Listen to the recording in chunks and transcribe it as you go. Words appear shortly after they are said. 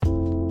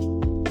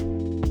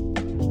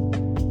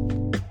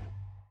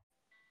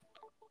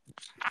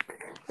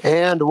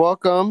And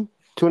welcome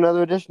to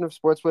another edition of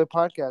Sportsway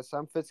Podcast.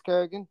 I'm Fitz,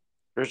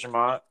 Christian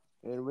Mott.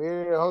 and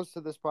we're your hosts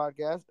of this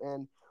podcast.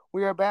 And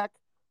we are back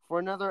for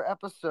another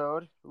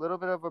episode. A little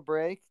bit of a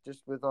break,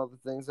 just with all the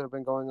things that have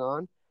been going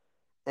on.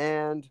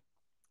 And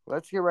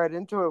let's get right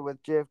into it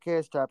with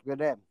JFK's topic of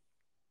the day.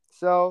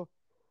 So,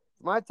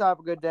 my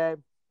topic of the day,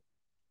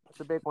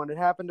 it's a big one. It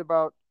happened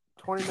about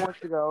 20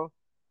 minutes ago.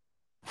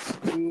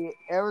 The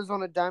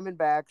Arizona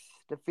Diamondbacks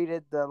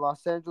defeated the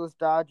Los Angeles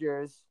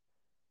Dodgers.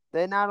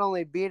 They not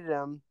only beat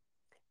them,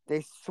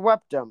 they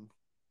swept them.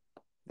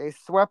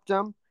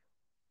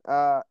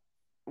 Uh,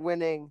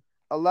 winning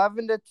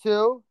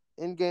 11-2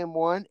 in Game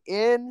One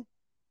in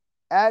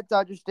at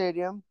Dodger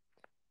Stadium,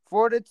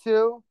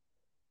 4-2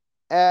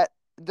 at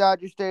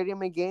Dodger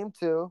Stadium in Game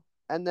Two,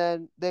 and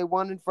then they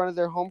won in front of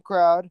their home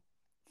crowd,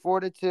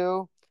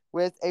 4-2,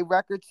 with a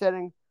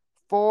record-setting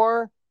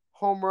 4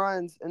 home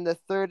runs in the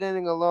third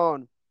inning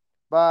alone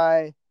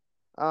by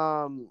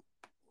um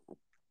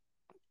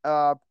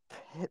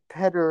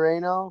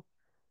Pedrino.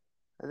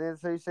 I think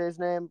that's how you say his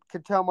name.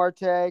 Ketel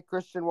Marte,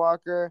 Christian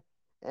Walker,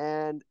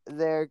 and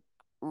their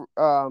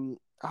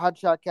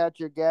hotshot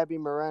catcher Gabby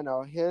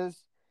Moreno.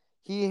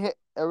 He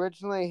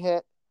originally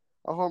hit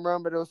a home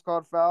run, but it was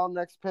called foul.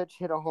 Next pitch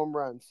hit a home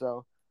run.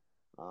 So,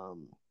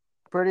 um,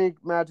 pretty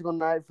magical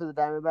night for the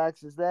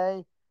Diamondbacks as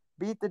they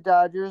beat the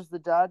Dodgers. The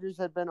Dodgers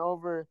had been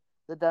over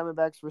the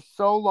Diamondbacks for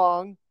so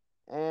long,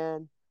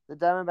 and the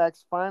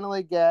Diamondbacks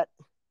finally get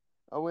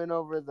a win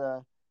over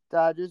the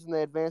Dodgers, and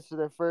they advance to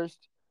their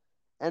first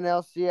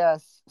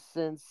NLCS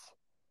since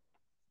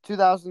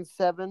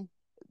 2007,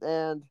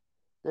 and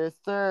their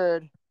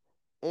third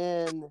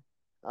in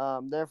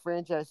their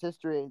franchise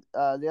history.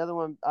 The other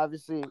one,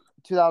 obviously,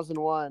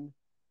 2001,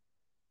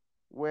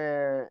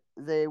 where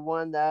they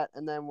won that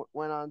and then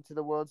went on to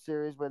the World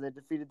Series where they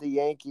defeated the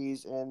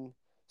Yankees in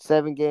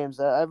 7 games.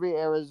 Every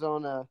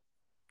Arizona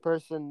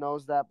person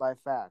knows that by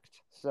fact.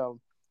 So,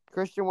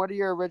 Christian, what are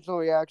your original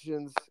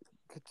reactions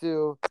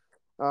to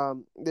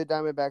the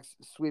Diamondbacks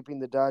sweeping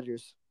the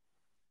Dodgers?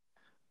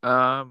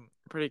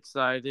 Pretty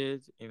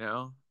excited.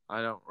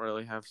 I don't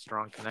really have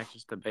strong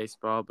connections to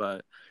baseball,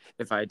 but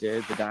if I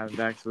did, the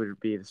Diamondbacks would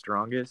be the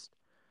strongest.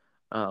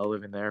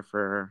 Living there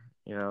for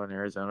in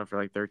Arizona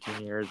for like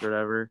 13 years or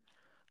whatever.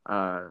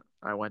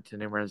 I went to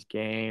numerous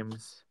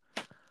games.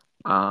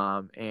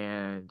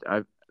 And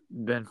I've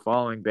been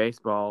following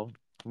baseball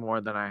more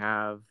than I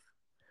have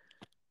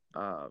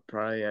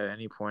probably at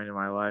any point in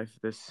my life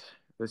this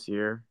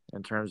year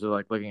in terms of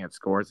like looking at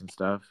scores and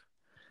stuff.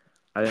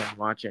 I didn't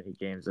watch any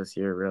games this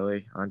year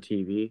really on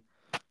TV,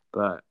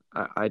 but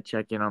I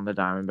check in on the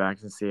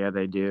Diamondbacks and see how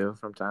they do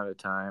from time to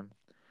time.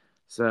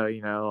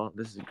 So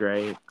this is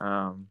great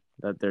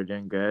that they're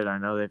doing good. I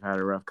know they've had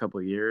a rough couple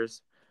of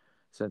years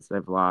since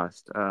they've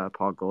lost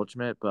Paul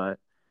Goldschmidt, but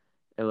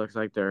it looks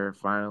like they're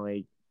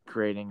finally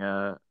creating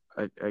a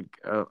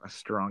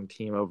strong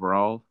team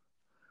overall.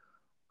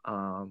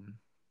 Um,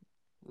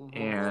 Mm-hmm.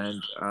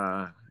 and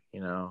you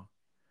know,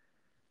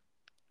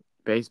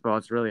 baseball,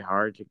 it's really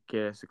hard to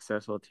get a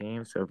successful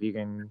team. So if you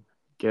can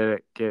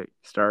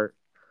start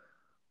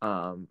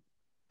um,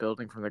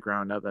 building from the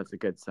ground up, that's a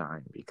good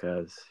sign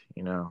because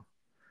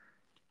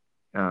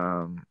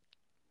um,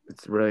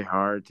 it's really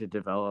hard to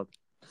develop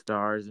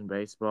stars in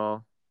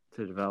baseball,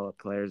 to develop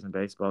players in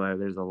baseball.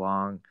 There's a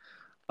long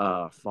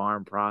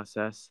farm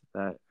process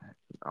that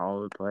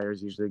all the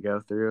players usually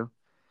go through.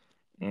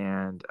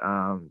 And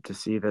to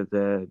see that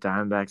the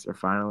Diamondbacks are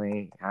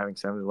finally having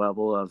some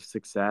level of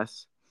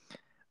success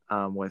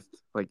with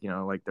like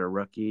their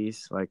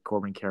rookies, like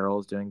Corbin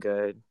Carroll's doing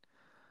good,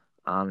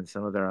 and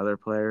some of their other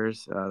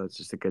players. That's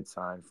just a good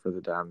sign for the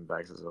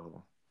Diamondbacks as a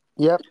whole.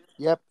 Yep,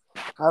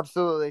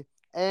 absolutely.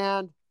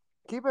 And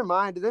keep in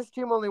mind, this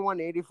team only won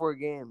 84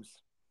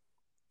 games.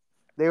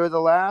 They were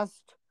the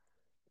last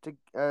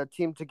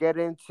team to get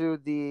into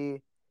the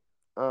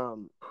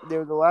they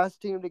were the last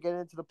team to get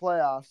into the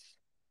playoffs,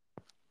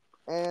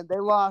 and they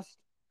lost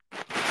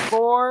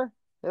four.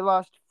 They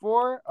lost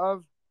four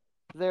of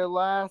their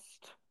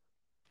last.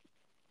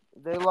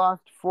 They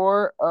lost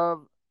four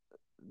of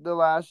the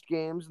last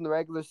games in the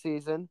regular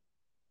season.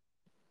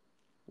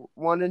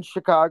 One in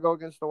Chicago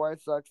against the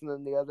White Sox, and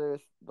then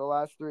the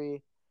last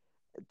three,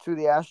 to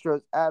the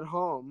Astros at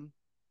home.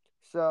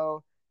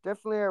 So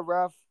definitely a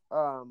rough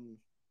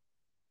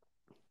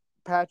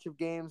patch of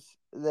games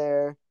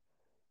there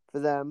for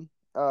them,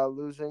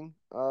 losing.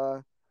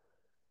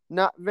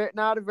 Not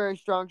a very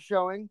strong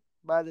showing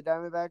by the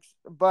Diamondbacks,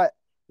 but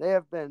they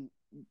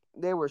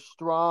were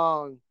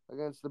strong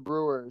against the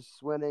Brewers,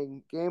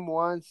 winning Game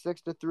 1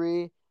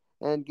 6-3,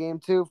 and Game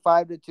 2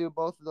 5-2.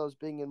 Both of those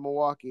being in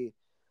Milwaukee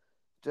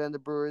to end the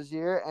Brewers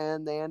year,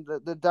 and they end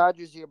the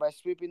Dodgers year by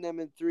sweeping them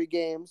in 3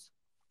 games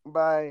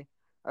by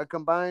a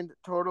combined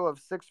total of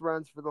 6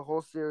 runs for the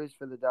whole series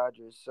for the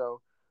Dodgers.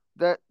 So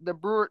the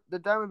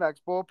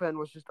Diamondbacks bullpen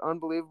was just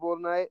unbelievable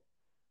tonight.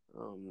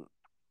 Um,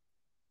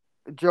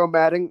 Joe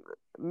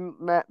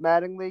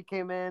Mattingly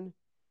came in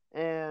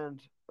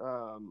and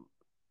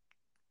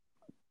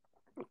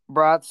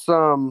brought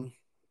some.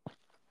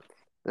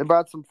 They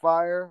brought some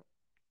fire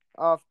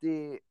out of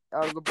the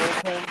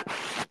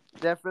bullpen.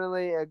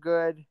 Definitely a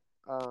good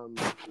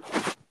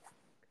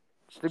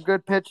just a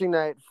good pitching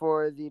night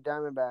for the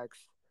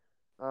Diamondbacks.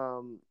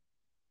 Um,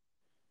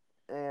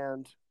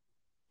 and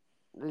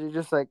you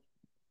just like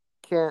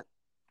can't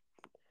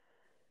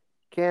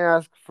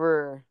ask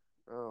for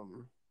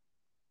um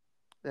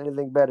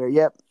anything better.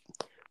 Yep,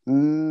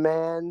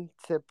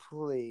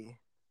 Mantiply,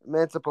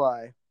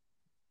 Mantiply,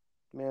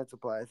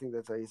 Mantiply. I think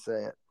that's how you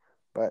say it.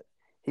 But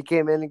he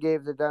came in and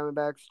gave the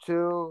Diamondbacks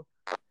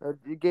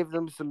he gave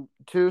them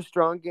two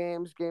strong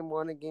games, game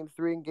 1 and game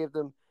 3, and gave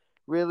them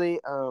really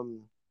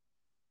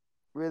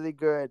really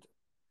good,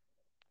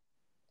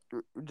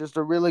 just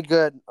a really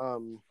good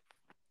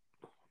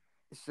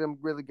some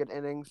really good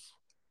innings,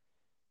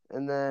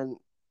 and then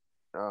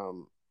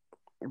um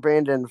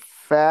Brandon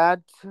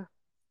Fad,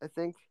 I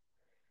think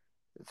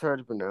it's hard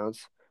to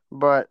pronounce,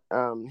 but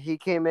he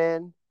came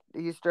in.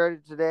 He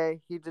started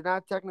today. He did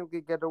not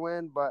technically get a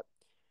win, but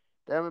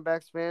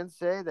Diamondbacks fans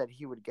say that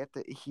he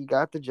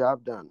got the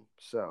job done.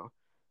 So,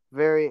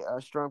 very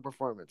strong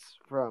performance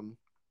from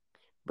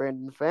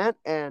Brandon Fant,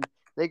 and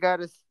they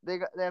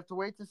have to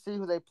wait to see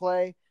who they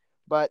play,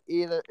 but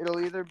the it'll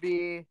either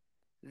be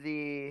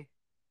the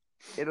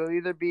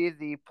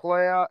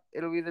playoff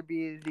it'll either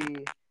be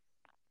the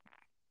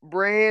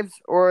Braves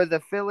or the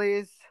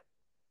Phillies.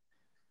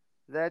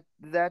 That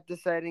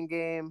deciding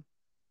game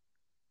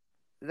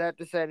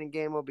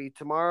will be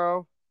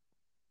tomorrow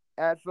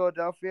at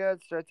Philadelphia.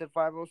 It starts at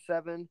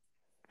 5:07.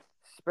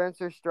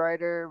 Spencer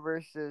Strider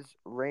versus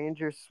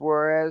Ranger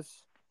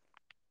Suarez,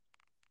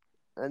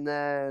 and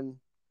then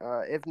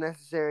if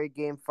necessary,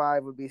 Game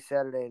 5 would be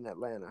Saturday in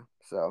Atlanta.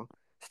 So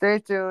stay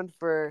tuned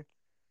for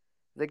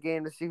the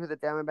game to see who the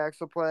Diamondbacks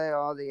will play.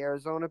 All the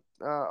Arizona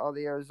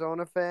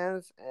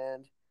fans,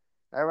 and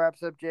that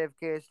wraps up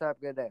JFK's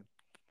Top Good Day.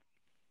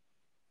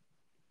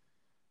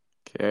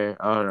 Okay,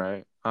 all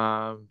right.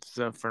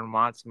 So for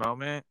Mott's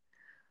moment,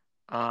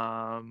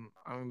 I'm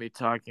gonna be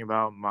talking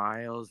about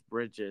Miles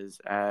Bridges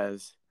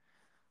as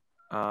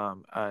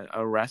an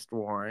arrest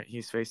warrant.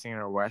 He's facing an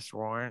arrest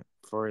warrant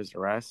for his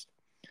arrest.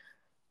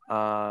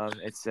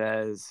 It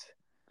says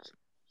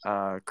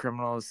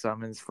criminal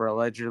summons for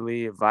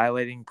allegedly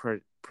violating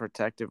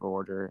protective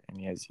order, and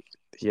he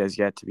has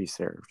yet to be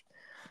served.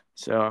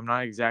 So I'm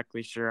not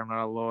exactly sure. I'm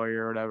not a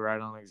lawyer or whatever. I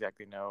don't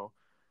exactly know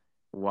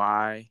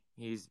why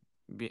he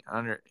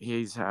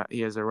has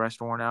a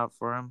arrest warrant out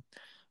for him,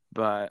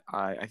 but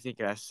I think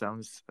it has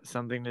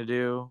something to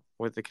do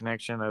with the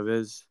connection of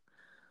his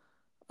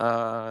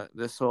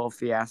this whole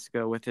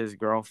fiasco with his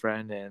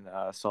girlfriend and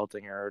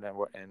assaulting her,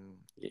 and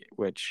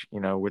which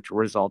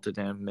resulted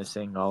in him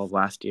missing all of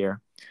last year.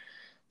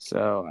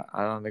 So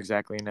I don't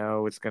exactly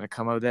know what's going to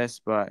come of this,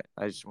 but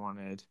I just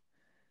wanted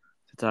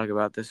to talk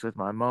about this with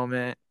my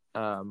moment.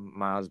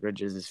 Miles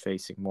Bridges is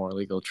facing more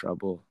legal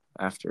trouble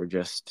after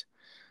just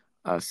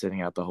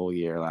sitting out the whole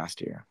year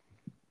last year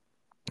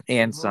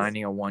and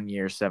signing a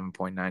 1-year,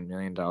 $7.9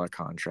 million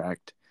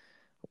contract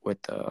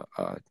with the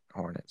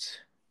Hornets.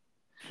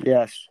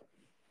 Yes.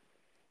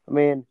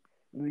 It's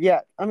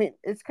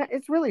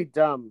really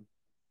dumb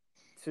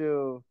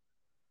to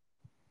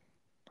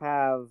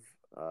have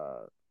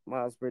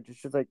Miles Bridges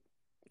just like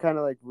kind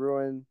of like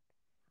ruin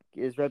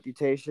his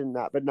reputation,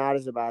 not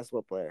as a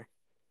basketball player.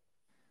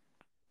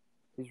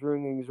 He's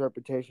ruining his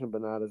reputation,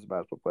 but not as a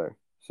basketball player.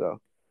 So,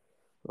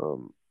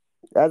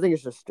 I think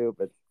it's just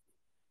stupid,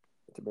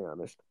 to be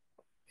honest.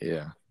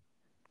 Yeah.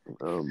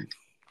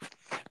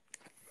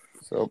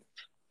 So,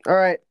 all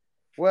right.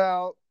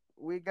 Well,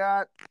 we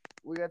got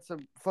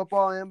some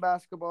football and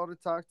basketball to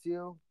talk to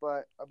you,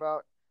 but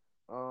about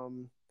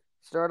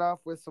start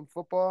off with some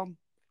football.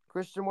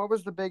 Christian, what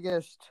was the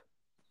biggest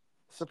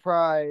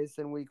surprise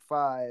in Week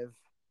 5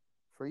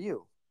 for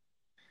you?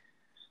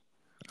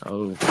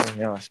 Oh,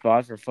 a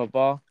spot for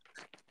football.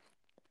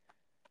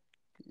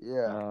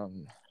 Yeah.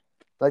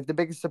 Like the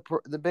biggest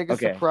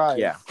surprise.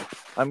 Yeah.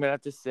 I'm gonna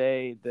have to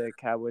say the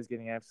Cowboys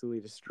getting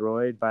absolutely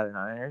destroyed by the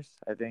Niners.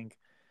 I think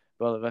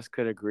both of us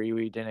could agree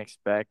we didn't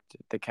expect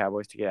the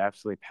Cowboys to get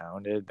absolutely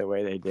pounded the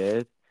way they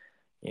did.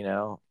 A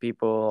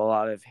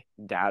lot of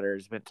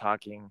doubters been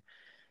talking,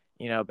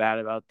 bad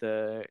about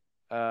the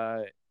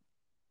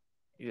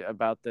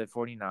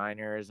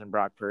 49ers and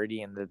Brock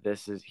Purdy, and that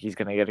he's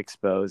going to get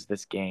exposed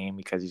this game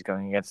because he's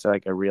going against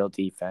like a real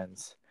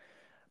defense,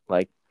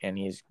 and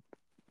he's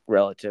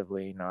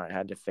relatively not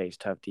had to face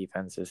tough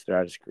defenses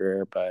throughout his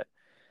career, but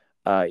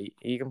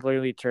he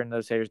completely turned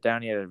those haters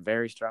down. He had a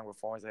very strong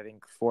performance. I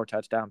think 4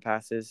 touchdown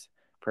passes.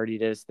 Purdy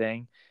did his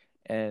thing,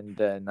 and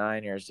the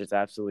Niners just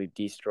absolutely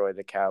destroyed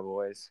the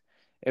Cowboys.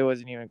 It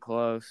wasn't even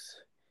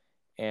close,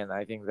 and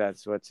I think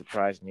that's what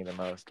surprised me the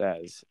most.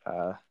 As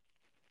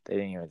they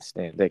didn't even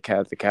stand. The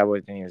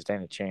Cowboys didn't even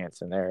stand a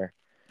chance, and they're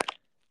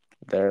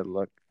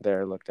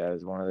looked at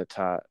as one of the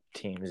top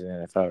teams in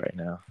the NFL right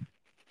now.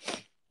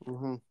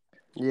 Mm-hmm.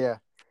 Yeah,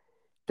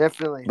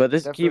 definitely. But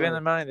keep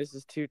in mind, this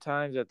is 2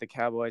 times that the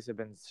Cowboys have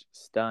been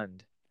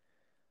stunned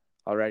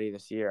already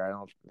this year.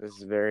 This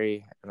is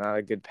not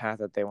a good path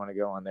that they want to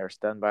go on. They were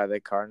stunned by the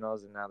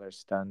Cardinals, and now they're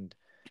stunned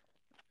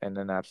and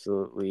an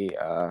absolutely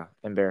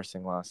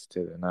embarrassing loss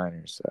to the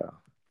Niners. So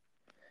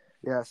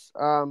Yes.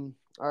 All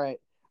right.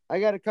 I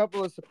got a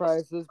couple of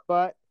surprises,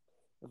 but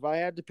if I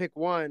had to pick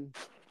one,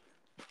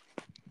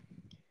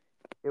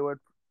 it would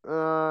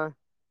uh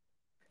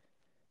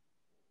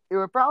it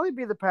would probably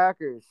be the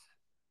Packers.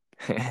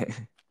 I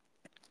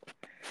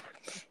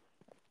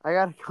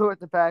gotta go with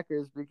the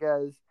Packers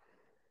because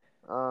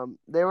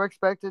they were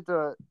expected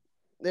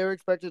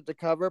to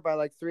cover by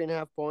like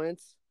 3.5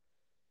 points,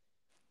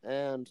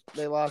 and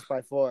they lost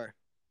by 4.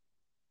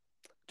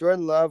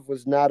 Jordan Love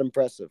was not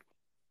impressive.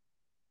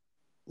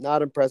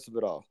 Not impressive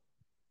at all.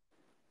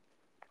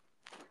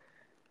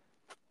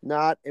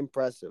 Not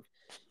impressive.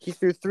 He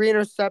threw 3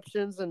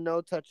 interceptions and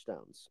no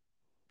touchdowns.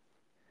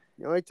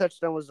 The only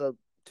touchdown was a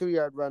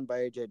 2-yard run by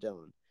AJ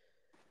Dillon.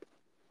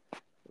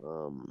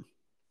 Um,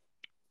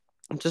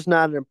 just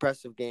not an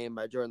impressive game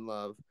by Jordan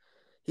Love.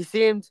 He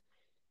seemed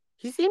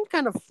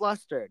kind of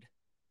flustered.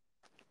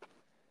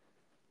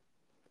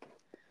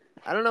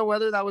 I don't know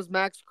whether that was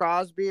Max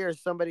Crosby or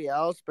somebody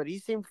else, but he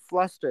seemed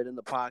flustered in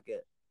the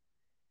pocket,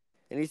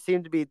 and he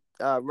seemed to be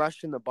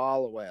rushing the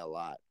ball away a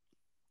lot.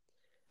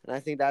 And I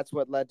think that's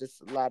what led to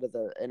a lot of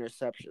the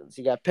interceptions.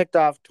 He got picked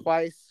off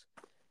twice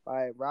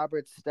by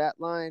Robert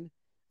Statline,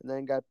 and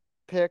then got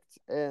picked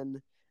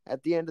in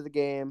at the end of the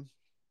game.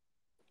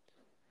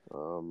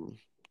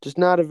 Just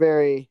not a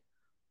very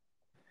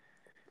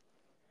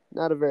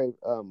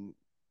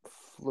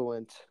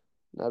fluent,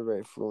 not a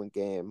very fluent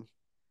game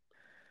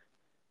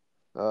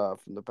from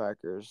the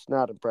Packers.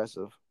 Not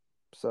impressive.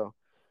 So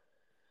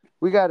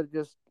we got to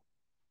just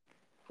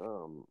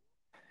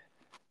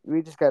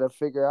we just got to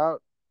figure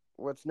out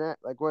what's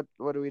next. Like what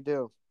do we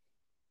do?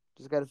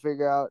 Just got to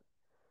figure out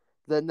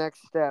the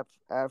next step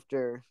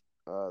after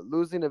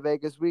losing to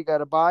Vegas. We got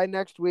to bye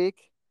next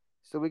week,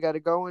 so we got to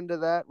go into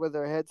that with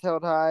our heads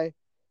held high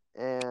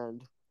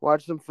and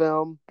watch some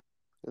film,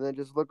 and then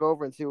just look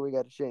over and see what we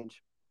got to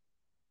change.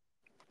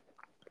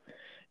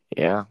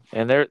 yeah,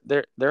 and there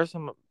are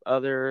some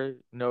other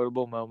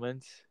notable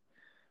moments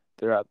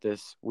throughout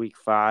this week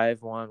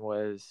 5. One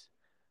was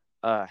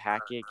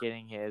Hackett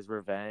getting his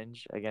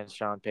revenge against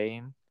Sean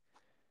Payton.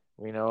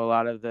 We know a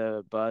lot of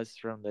the buzz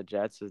from the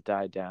Jets has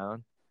died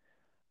down,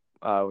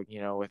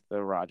 with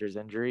the Rodgers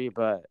injury,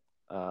 but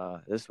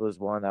this was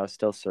one that was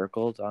still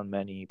circled on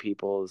many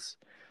people's,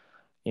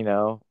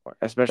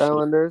 especially the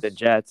Calendars.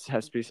 Jets,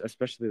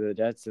 especially the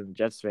Jets and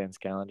Jets fans'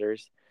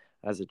 calendars,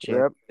 as a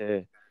chance Yep.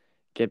 to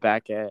get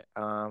back at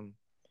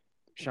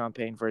Sean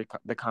Payton for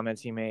the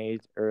comments he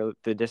made, or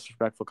the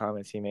disrespectful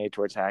comments he made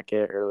towards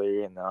Hackett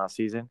earlier in the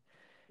offseason.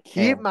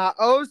 Keep And my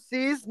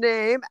OC's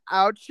name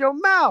out your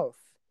mouth.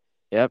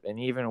 yep, and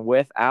even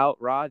without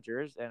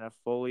Rodgers and a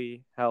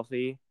fully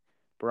healthy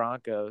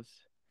Broncos,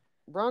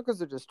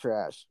 Broncos are just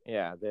trash.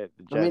 yeah, the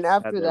I mean,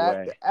 Jets had their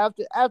way.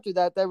 after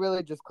that, that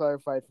really just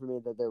clarified for me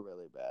that they're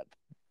really bad.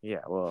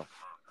 Yeah, well,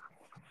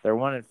 they're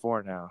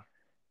 1-4 now.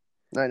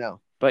 I know.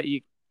 But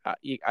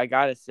I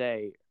gotta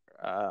say,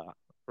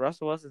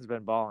 Russell Wilson's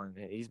been balling.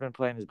 He's been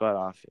playing his butt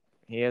off.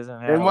 He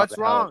hasn't had And a lot what's of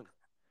help. wrong?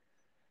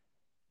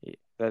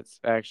 That's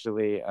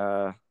actually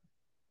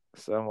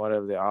somewhat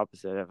of the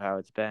opposite of how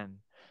it's been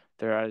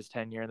throughout his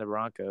tenure in the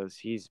Broncos.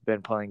 He's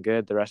been playing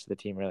good. The rest of the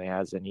team really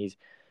hasn't. He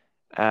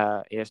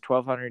has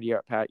 1,200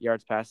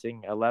 yards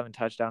passing, 11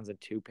 touchdowns,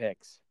 and 2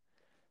 picks.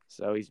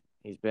 So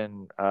he's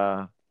been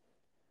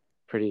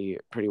pretty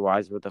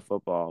wise with the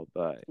football,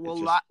 but Well,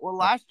 it's just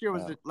last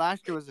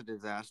year was a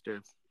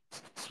disaster.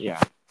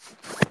 yeah.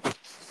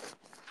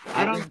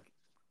 I don't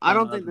I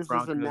don't think The this is a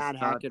Broncos Matt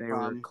thought Hackett they were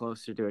problem.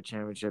 closer to a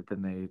championship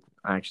than they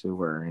actually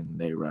were, and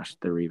they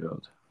rushed the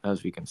rebuild,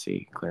 as we can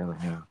see clearly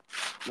now.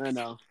 I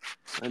know.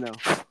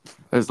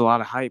 There's a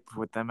lot of hype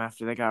with them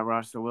after they got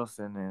Russell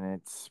Wilson, and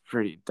it's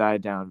pretty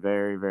died down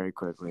very, very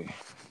quickly.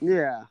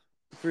 Yeah,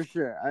 for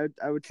sure.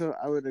 I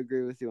would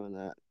agree with you on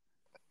that.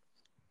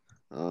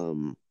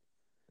 All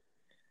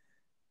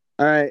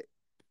right.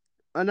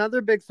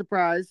 Another big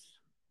surprise.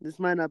 This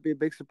might not be a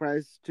big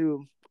surprise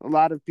to a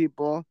lot of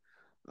people.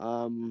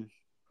 Um,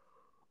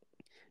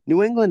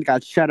 New England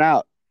got shut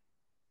out,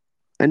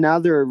 and now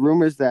there are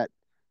rumors that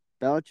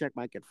Belichick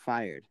might get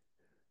fired.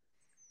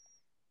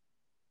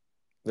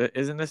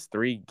 Isn't this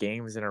 3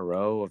 games in a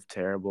row of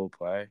terrible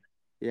play?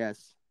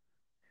 Yes,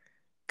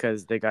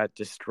 Because they got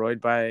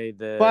destroyed by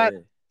but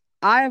the.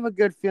 I have a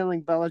good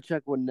feeling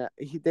Belichick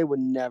they would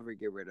never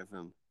get rid of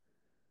him.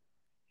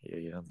 Yeah,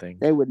 you don't think?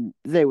 They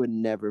would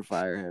never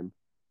fire him.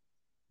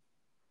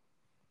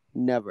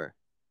 Never.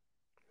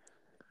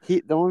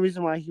 The only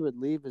reason why he would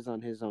leave is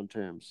on his own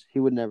terms. He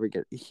would never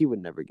get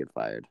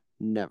fired.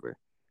 Never.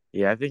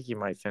 Yeah, I think he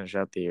might finish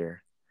out the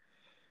year.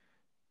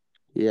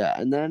 Yeah,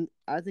 and then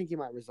I think he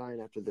might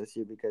resign after this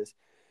year because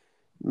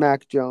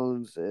Mac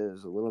Jones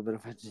is a little bit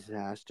of a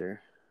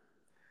disaster.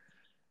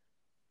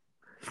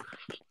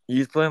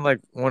 He's playing like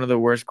one of the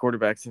worst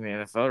quarterbacks in the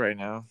NFL right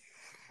now.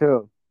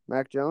 Who?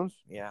 Mac Jones?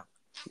 Yeah.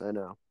 I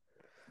know.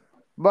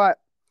 But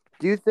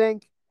do you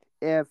think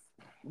if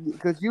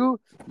because you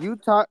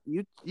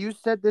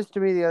said this to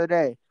me the other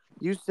day.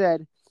 You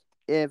said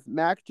if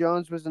Mac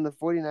Jones was in the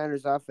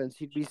 49ers offense,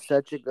 he'd be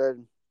such a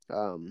good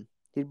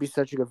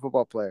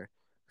football player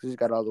because he's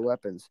got all the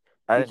weapons.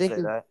 I Do you didn't think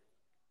say that.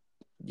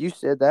 you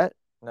said that?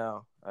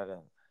 No, I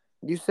didn't.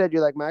 You said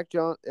you're like Mac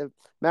Jones. If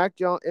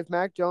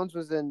Mac Jones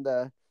was in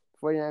the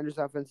 49ers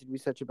offense, he'd be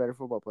such a better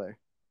football player.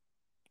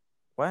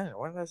 When?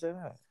 When did I say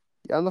that?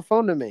 You're on the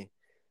phone to me.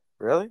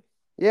 Really?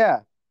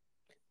 Yeah.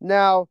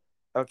 Now,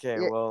 Okay,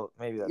 it, well,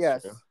 maybe that's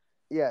true. yes,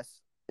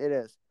 yes, it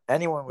is.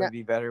 Anyone Yeah, would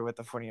be better with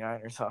the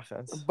 49ers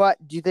offense. but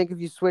do you think if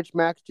you switch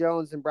Mac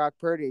Jones and Brock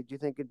Purdy, do you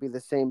think it'd be the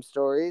same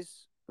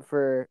stories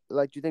for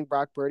like? Do you think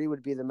Brock Purdy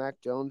would be the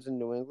Mac Jones in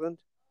New England?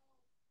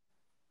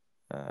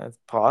 It's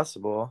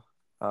possible.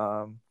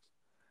 Um,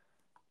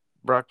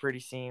 Brock Purdy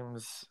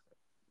seems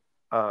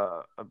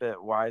a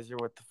bit wiser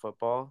with the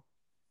football,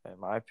 in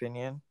my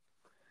opinion,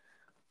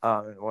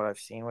 and what I've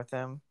seen with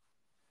him.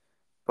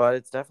 But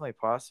it's definitely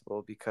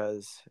possible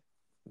because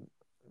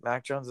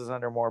Mac Jones is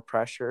under more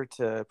pressure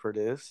to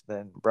produce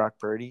than Brock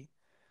Purdy.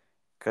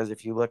 Because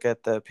if you look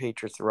at the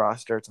Patriots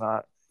roster, it's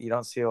not you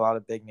don't see a lot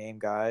of big name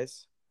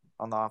guys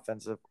on the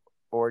offensive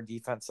or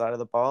defense side of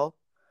the ball,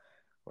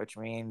 which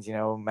means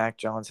Mac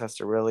Jones has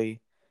to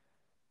really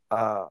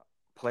uh,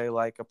 play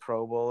like a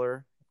Pro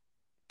Bowler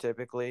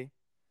typically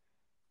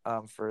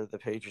for the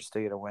Patriots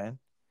to get a win,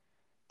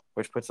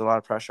 which puts a lot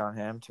of pressure on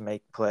him to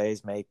make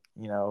plays, make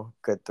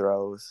good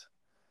throws.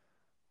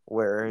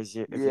 Whereas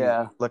if you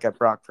Yeah. look at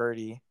Brock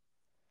Purdy,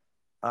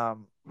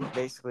 um,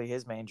 basically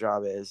his main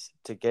job is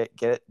to get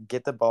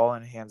the ball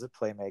in the hands of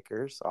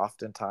playmakers,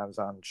 oftentimes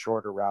on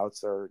shorter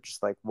routes or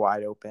just like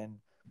wide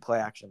open play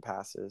action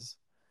passes,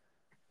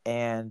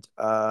 and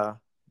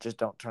just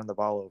don't turn the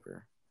ball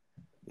over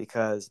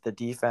because the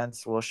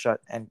defense will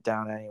shut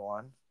down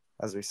anyone,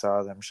 as we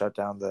saw them shut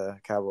down the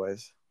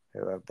Cowboys,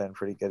 who have been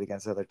pretty good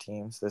against other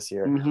teams this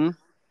year. Mm-hmm.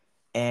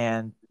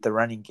 And the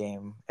running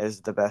game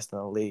is the best in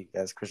the league,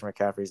 as Christian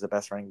McCaffrey is the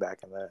best running back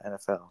in the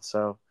NFL.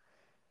 So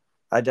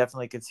I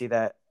definitely could see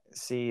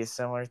a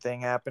similar thing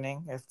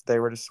happening if they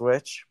were to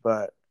switch.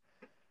 But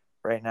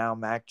right now,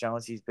 Mac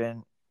Jones, he's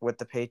been with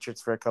the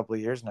Patriots for a couple of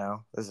years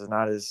now. This is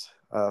not his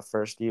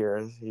first year.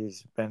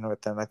 He's been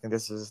with them. I think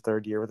this is his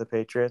third year with the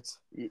Patriots.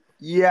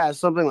 Yeah,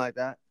 something like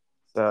that.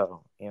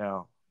 So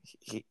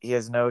he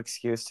has no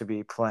excuse to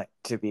be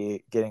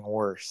getting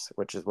worse,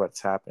 which is what's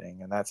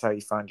happening, and that's how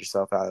you find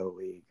yourself out of the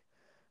league.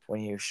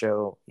 When you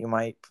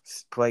might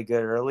play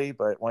good early,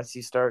 but once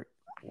you start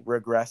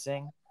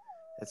regressing,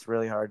 it's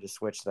really hard to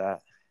switch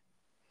that.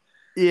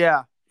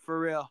 Yeah, for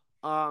real.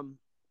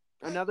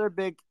 Another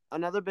big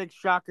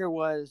shocker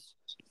was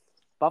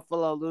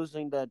Buffalo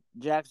losing to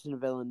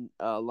Jacksonville in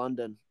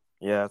London.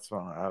 Yeah, that's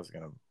what I was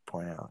gonna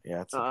point out.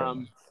 Yeah, it's a good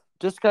one.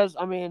 Just because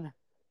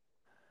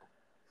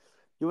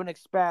you wouldn't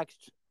expect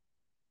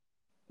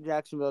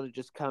Jacksonville to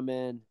just come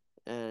in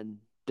and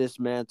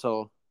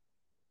dismantle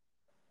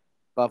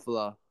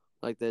Buffalo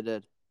like they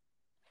did.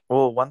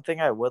 Well, one thing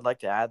I would like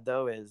to add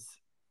though is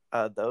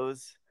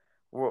those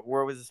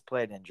where was this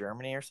played in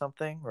Germany or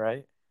something,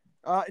 right?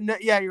 No,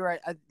 yeah, you're right.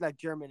 Like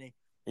Germany.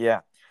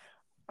 Yeah.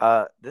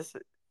 This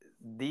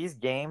these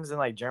games in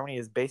like Germany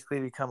has basically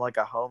become like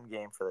a home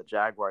game for the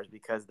Jaguars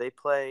because they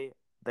play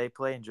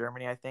in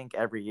Germany I think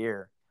every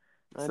year.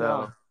 I know.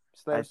 So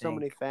So they I have so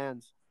many think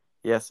fans.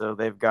 yeah, so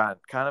they've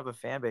got kind of a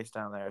fan base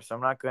down there. So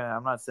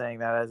I'm not saying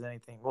that has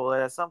anything. Well, it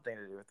has something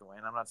to do with the win.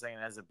 I'm not saying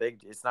it has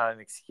it's not an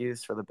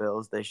excuse for the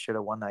Bills. They should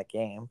have won that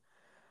game.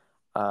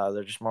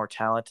 They're just more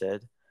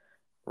talented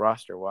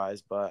roster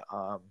wise, but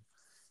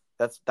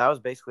that was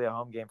basically a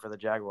home game for the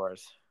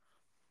Jaguars.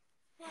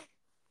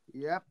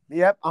 Yep,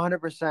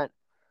 100%.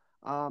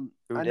 Um,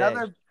 Who day?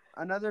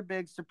 another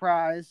big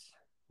surprise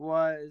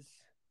was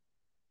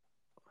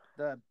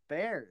the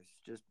Bears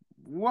just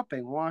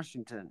whooping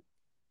Washington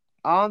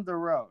on the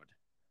road.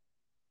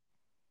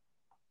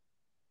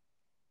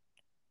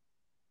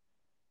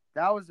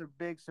 That was a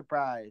big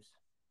surprise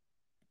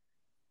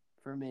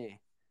for me.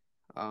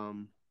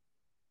 Um,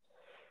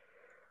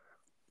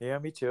 Yeah,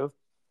 me too.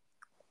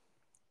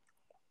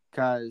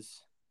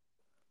 cause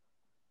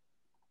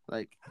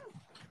like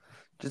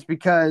just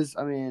because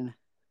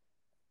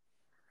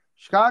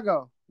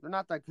Chicago, they're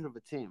not that good of a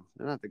team.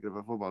 They're not that good of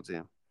a football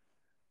team.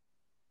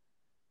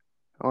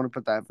 I want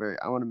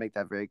to make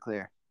that very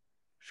clear.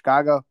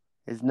 Chicago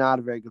is not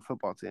a very good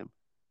football team.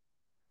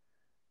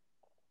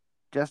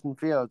 Justin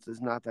Fields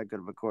is not that good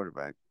of a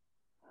quarterback.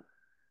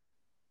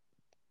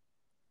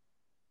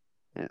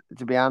 And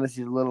to be honest,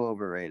 he's a little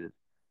overrated.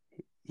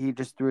 He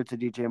just threw it to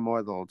DJ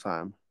Moore the whole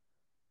time.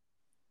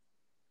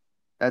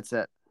 That's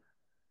it.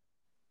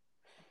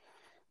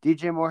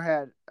 DJ Moore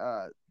had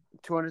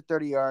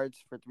 230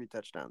 yards for 3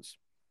 touchdowns.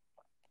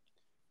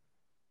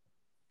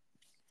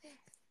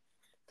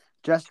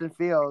 Justin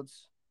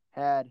Fields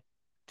had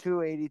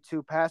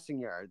 282 passing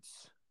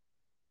yards.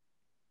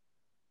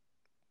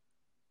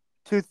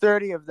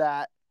 230 of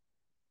that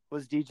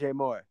was DJ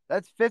Moore.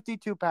 That's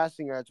 52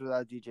 passing yards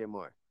without DJ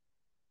Moore.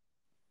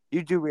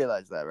 You do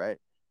realize that, right?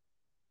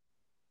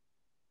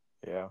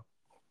 Yeah.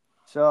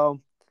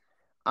 So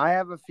I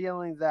have a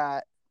feeling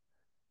that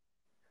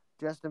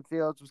Justin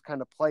Fields was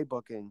kind of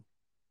playbooking.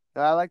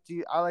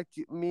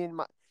 Me and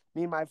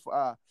my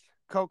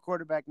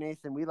co-quarterback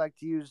Nathan, we like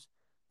to use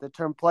the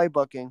term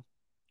playbooking,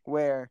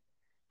 where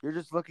you're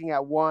just looking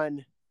at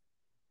one,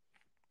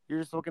 you're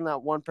just looking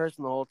at one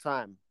person the whole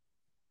time.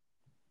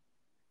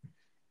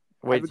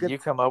 Have Wait, a did good. you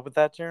come up with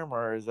that term,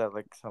 or is that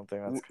like something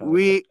that's kind of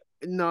We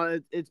no,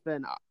 it's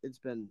been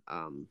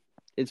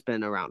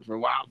around for a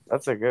while.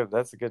 that's a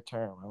good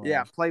term. I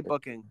Yeah, mean,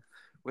 playbooking,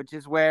 which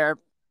is where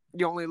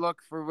you only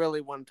look for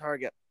really one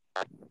target.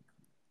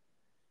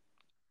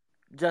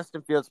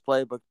 Justin Fields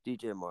playbook,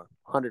 DJ Moore,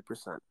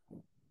 100%.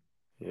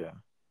 yeah.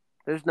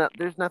 There's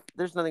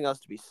nothing else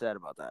to be said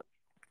about that.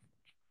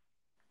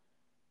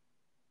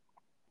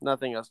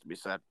 Nothing else to be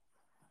said.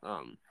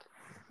 Um,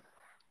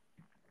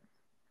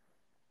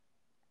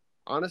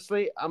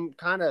 Honestly, I'm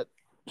kind of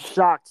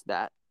shocked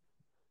that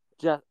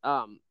just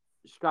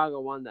Chicago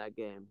won that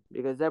game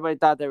because everybody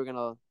thought they were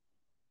gonna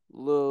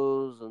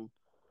lose, and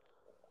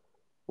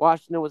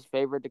Washington was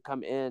favored to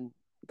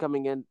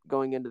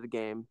going into the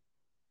game,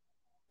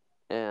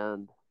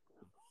 and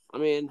I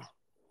mean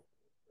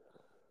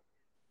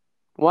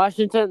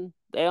Washington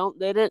they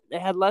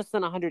had less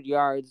than 100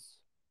 yards.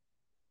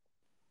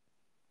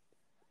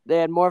 They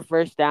had more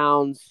first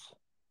downs.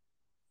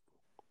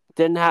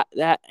 Didn't have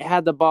that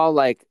had the ball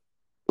like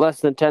less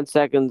than 10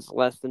 seconds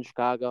less than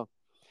Chicago.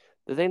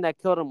 The thing that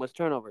killed them was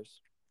turnovers.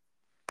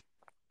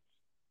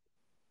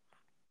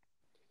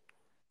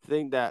 The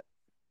thing that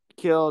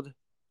killed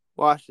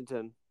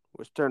Washington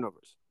was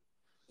turnovers.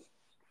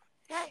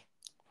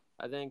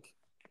 I think,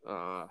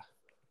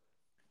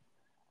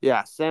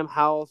 yeah, Sam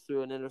Howell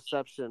threw an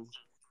interception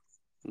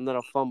and then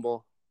a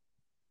fumble.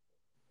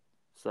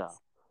 So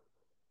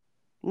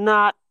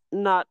not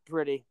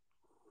pretty,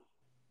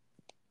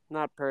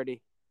 not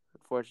pretty,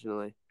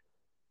 unfortunately.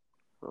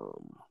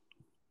 Um,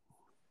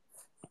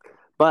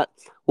 but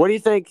what do you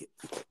think?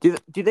 Do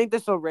you think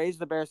this will raise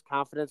the Bears'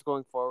 confidence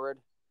going forward?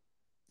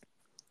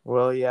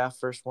 Well, yeah,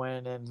 first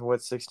win in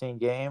what 16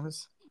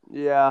 games.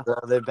 Yeah, So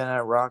they've been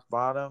at rock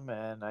bottom,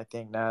 and I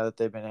think now that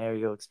they've been able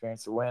to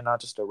experience a win, not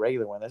just a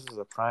regular win, this was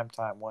a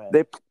primetime win,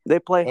 they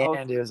play host.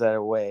 and it was at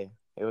away.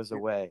 It was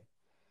away.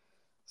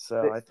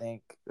 So They, I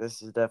think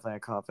this is definitely a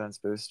confidence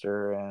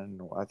booster,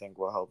 and I think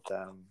will help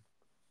them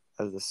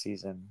as the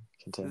season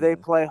they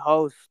continues. play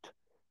host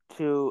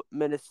to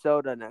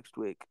Minnesota next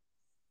week.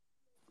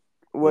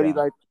 What do you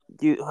Yeah.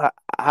 like?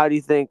 How do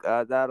you think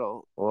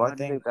that'll? Well, How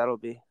do you think that'll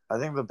be? I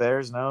think the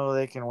Bears know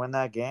they can win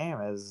that game.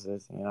 As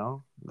you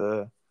know,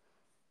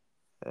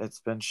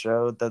 it's been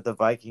showed that the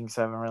Vikings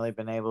haven't really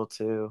been able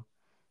to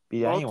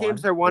beat Both teams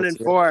anyone are one this and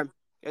year. four.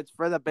 It's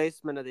for the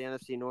basement of the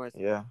NFC North.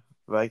 Yeah,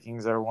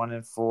 Vikings are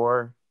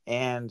 1-4,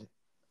 and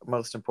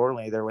most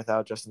importantly, they're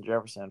without Justin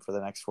Jefferson for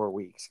the next 4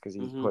 weeks because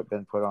he's Mm-hmm.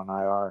 been put on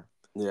IR.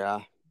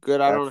 Yeah,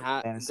 good. I Bad don't for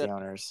have fantasy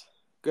owners.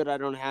 good. I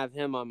don't have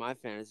him on my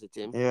fantasy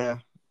team. Yeah,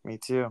 me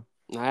too.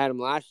 I had him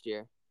last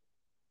year,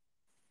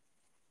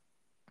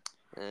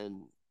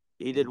 and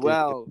he He did did.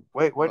 well.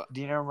 Wait, But what?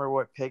 Do you remember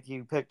what pick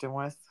you picked him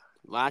with?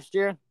 last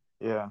year,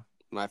 Yeah,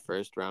 my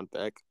first round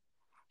pick,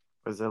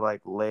 was it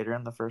like later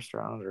in the first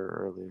round or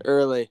earlier?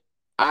 early.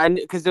 I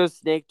because it was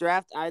snake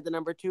draft. I had the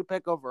number 2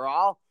 pick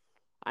overall.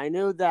 I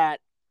knew that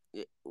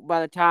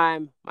by the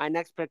time my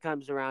next pick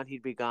comes around,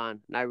 he'd be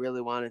gone, and I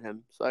really wanted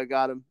him, so I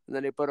got him. And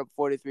then he put up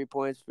 43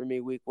 points for me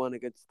week 1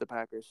 against the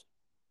Packers.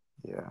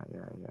 Yeah,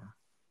 yeah, yeah.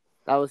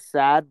 That was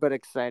sad but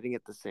exciting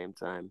at the same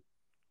time.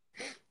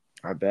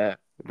 I bet.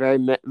 Very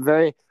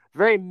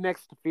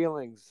mixed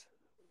feelings.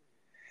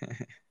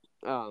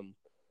 Um,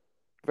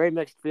 very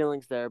mixed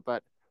feelings there,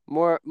 but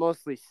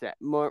mostly sad,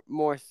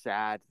 more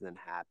sad than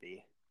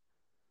happy.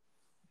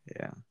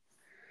 Yeah.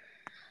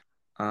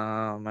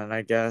 And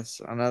I guess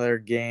another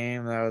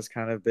game that was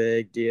kind of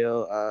big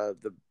deal.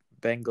 The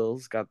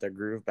Bengals got their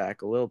groove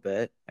back a little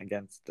bit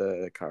against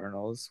the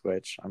Cardinals,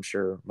 which I'm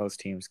sure most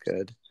teams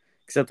could,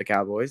 except the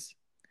Cowboys,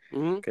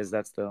 Mm-hmm. because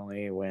that's the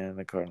only win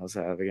the Cardinals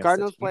have against the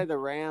Cardinals play team. the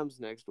Rams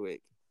next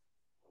week.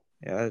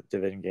 Yeah,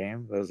 division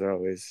game. Those are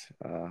always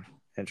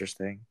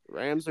interesting.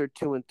 Rams are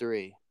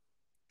 2-3.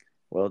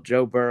 Well,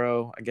 Joe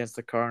Burrow against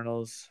the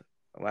Cardinals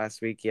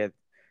last week, he had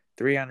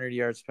 300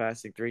 yards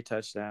passing, 3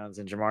 touchdowns,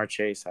 and Jamar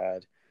Chase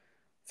had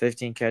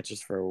 15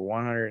 catches for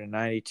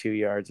 192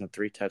 yards and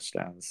 3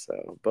 touchdowns.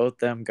 So both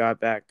them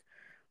got back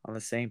on the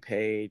same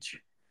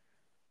page,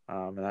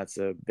 and that's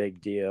a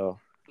big deal.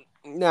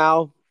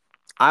 Now,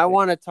 I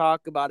want to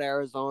talk about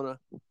Arizona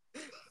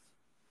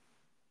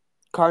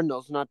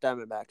Cardinals, not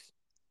Diamondbacks.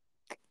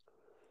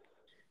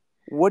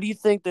 What do you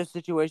think the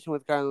situation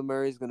with Kyler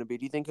Murray is going to be?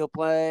 Do you think he'll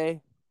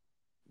play?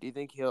 Do you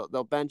think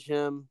they'll bench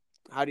him?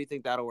 How do you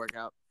think that'll work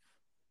out?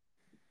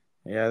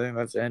 Yeah, I think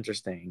that's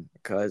interesting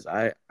because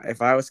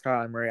if I was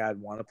Kyler Murray, I'd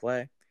want to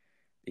play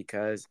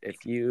because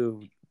if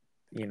you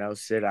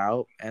sit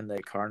out and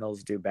the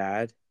Cardinals do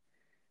bad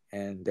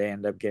and they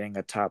end up getting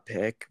a top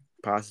pick,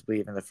 possibly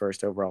even the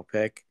first overall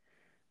pick,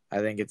 I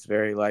think it's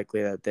very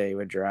likely that they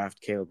would draft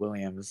Caleb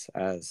Williams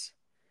as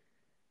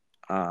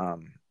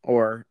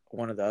or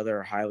one of the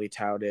other highly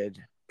touted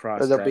Or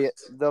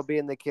prospects. they'll be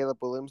in the Caleb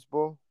Williams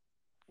Bowl.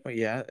 Well,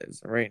 yeah,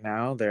 right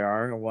now there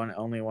are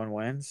only one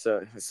win.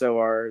 So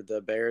are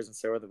the Bears and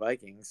so are the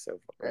Vikings. So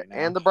right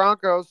And now, the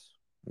Broncos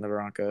the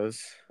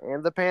Broncos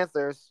and the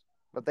Panthers,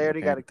 but they and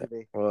the already got a Panther.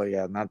 QB. Well,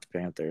 yeah, not the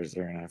Panthers.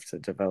 They're gonna have to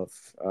develop.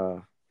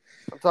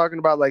 I'm talking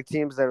about like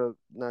teams that are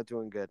not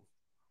doing good.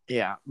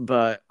 Yeah,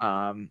 but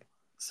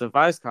so if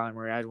I was Kyler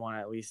Murray, I'd want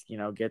to at least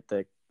get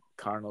the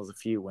Cardinals a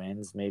few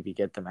wins, maybe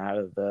get them out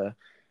of the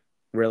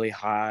really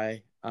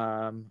high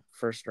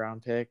first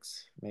round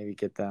picks, maybe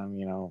get them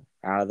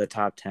out of the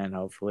top 10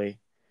 hopefully,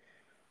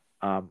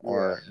 Yeah.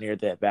 or near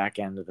the back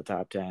end of the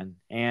top 10,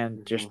 and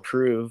Hmm. just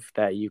prove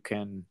that you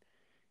can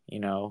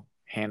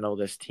handle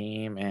this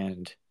team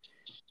and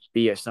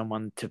be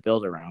someone to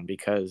build around,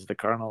 because the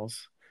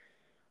Cardinals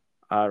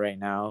right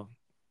now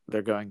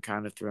they're going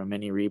kind of through a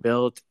mini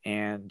rebuild,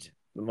 and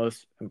the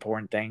most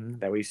important thing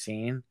that we've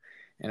seen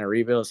in a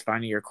rebuild is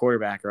finding your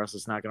quarterback, or else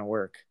it's not going to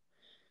work.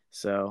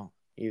 So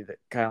either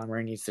Kyler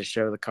Murray needs to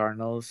show the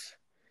Cardinals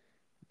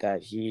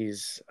that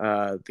he's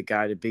the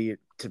guy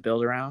to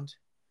build around,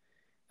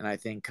 and I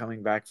think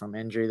coming back from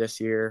injury this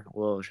year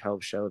will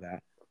help show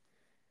that.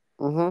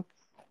 Hmm.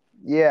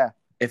 Yeah.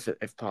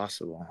 If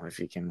possible, if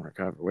he can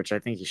recover, which I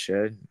think he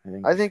should. I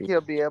think I if think he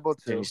he'll be able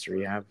to. continues to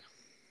rehab,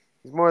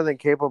 He's more than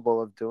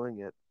capable of doing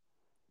it.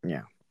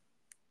 yeah.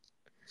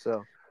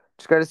 So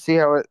just got to see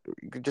how it.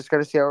 Just got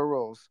to see how it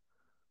rolls.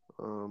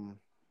 Um.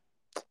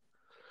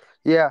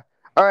 Yeah.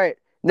 All right.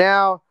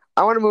 Now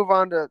I want to move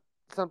on to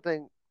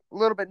something a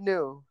little bit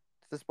new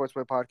to the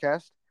Sportsway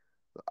podcast.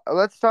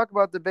 Let's talk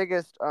about the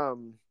biggest.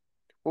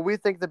 What we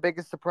think the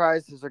biggest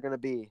surprises are going to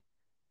be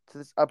to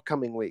this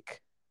upcoming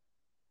week.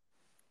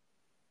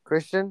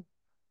 Christian,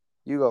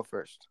 you go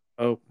first.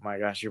 Oh my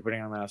gosh, you're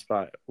putting on that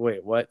spot.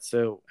 Wait, what?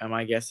 So am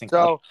I guessing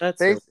So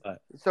upsets or base.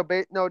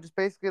 what? No, just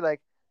basically like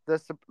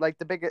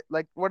the biggest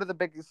what are the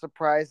biggest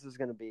surprises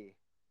going to be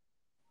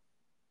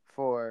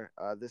for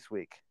this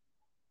week?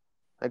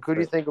 Like, who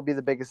do you think will be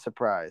the biggest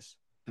surprise?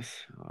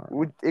 All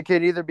right. It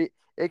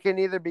can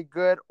either be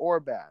good or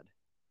bad.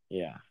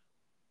 Yeah.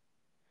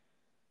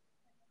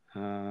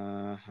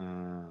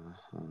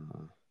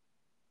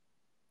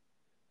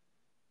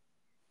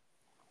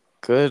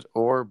 Good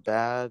or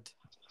bad?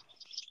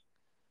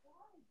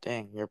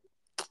 Dang, you're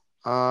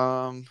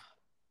um.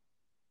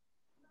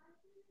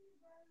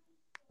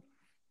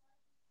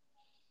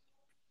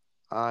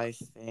 I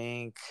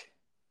think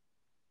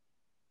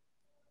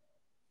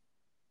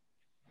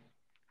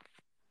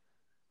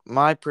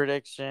my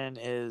prediction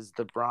is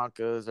the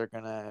Broncos are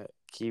gonna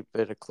keep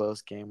it a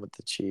close game with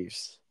the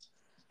Chiefs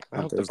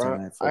on Thursday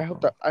Night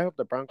Football. I hope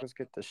the Broncos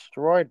get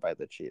destroyed by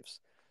the Chiefs.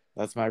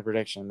 That's my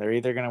prediction. They're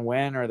either gonna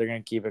win or they're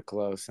gonna keep it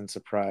close and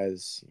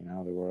surprise, the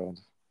world,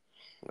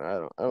 I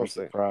or don't think.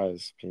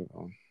 surprise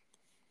people.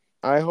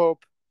 I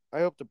hope I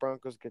hope the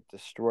Broncos get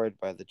destroyed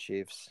by the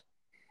Chiefs.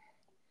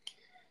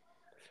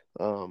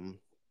 Um,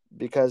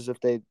 because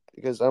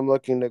I'm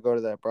looking to go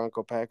to that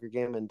Bronco Packer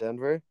game in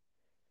Denver,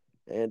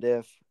 and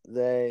if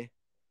the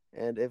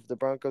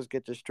Broncos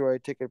get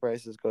destroyed, ticket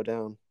prices go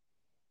down.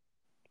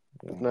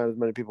 Yeah. Not as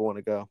many people want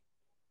to go.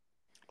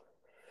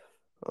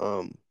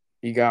 Um,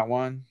 You got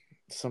one?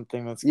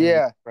 Something that's gonna be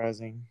yeah.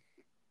 surprising.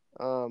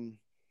 Um,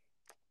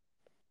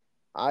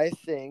 I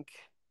think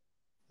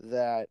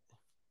that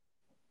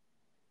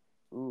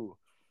ooh,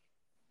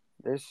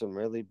 there's some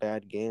really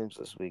bad games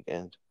this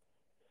weekend.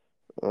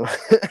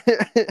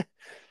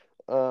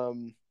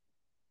 um,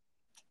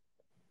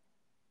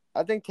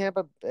 I think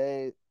Tampa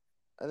Bay.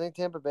 I think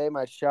Tampa Bay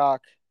might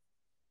shock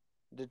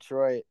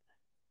Detroit.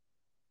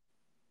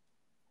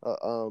 Uh, um,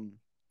 All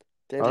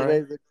Tampa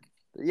right. Bay.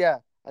 Yeah,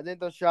 I think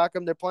they'll shock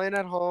them. They're playing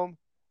at home.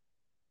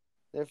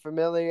 They're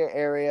familiar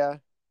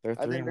area. They're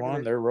I three think and they're one.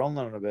 gonna. They're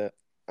rolling a bit.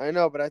 I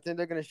know, but I think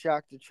they're gonna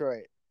shock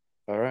Detroit.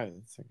 All right.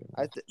 That's a good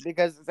one.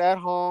 Because it's at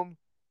home.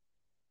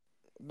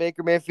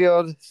 Baker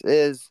Mayfield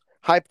is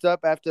hyped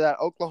up after that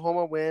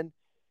Oklahoma win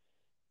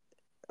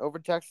over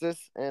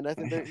Texas, and I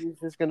think that he's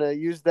just gonna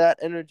use that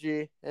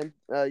energy and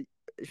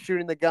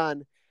shooting the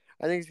gun.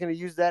 I think he's gonna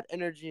use that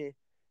energy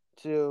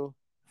to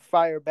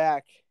fire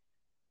back,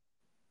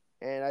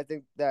 and I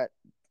think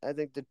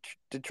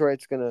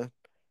Detroit's gonna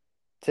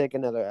take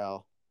another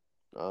L.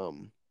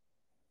 Um,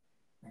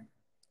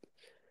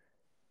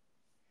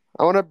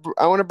 I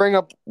want to bring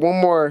up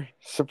one more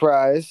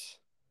surprise.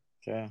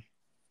 Okay.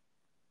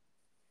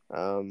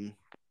 Um,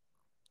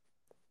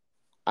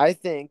 I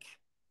think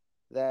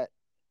that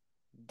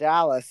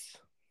Dallas.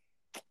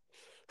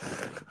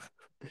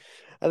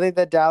 I think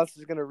that Dallas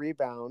is gonna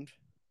rebound,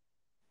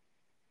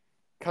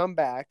 come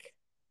back,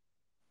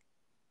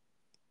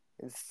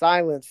 and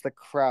silence the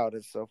crowd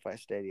at SoFi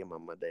Stadium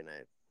on Monday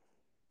night.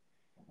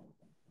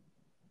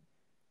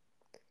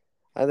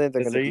 I think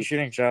they're So gonna you beat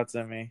shooting shots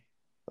at me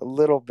a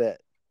little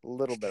bit, a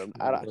little bit.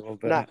 a little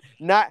bit.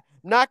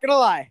 Not gonna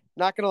lie,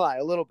 not gonna lie,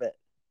 a little bit.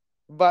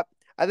 But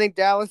I think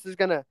Dallas is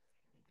gonna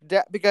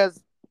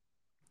because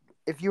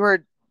if you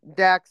heard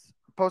Dak's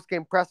post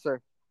game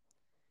presser,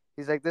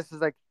 he's like,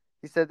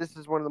 he said this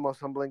is one of the most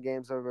humbling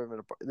games I've ever been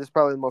a part. This is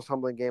probably the most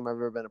humbling game I've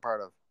ever been a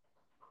part of.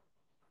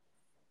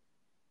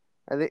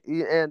 I think,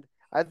 and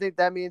I think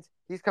that means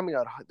he's coming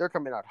out. They're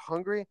coming out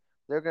hungry.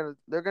 They're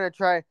gonna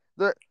try.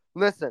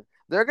 Listen,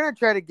 they're gonna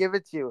try to give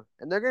it to you,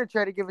 and they're gonna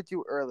try to give it to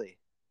you early.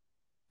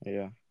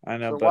 Yeah, I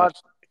know, So but watch.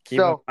 keep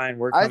in So mind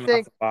we're I coming off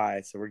think a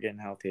bye, so we're getting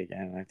healthy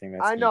again. I think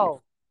that's I gonna be.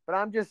 know, but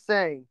um,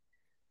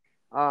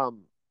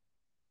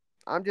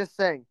 I'm just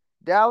saying,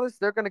 Dallas.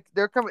 They're gonna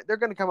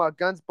come out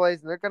guns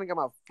blazing. They're gonna come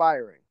out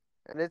firing,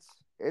 and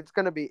it's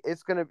gonna.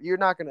 You're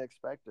not gonna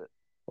expect it.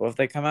 Well, if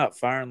they come out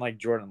firing like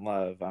Jordan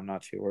Love, I'm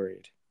not too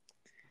worried.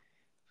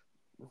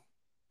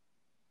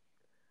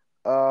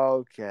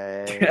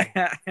 Okay.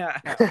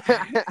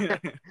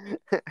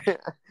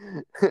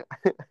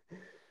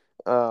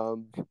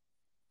 um,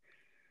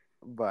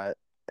 but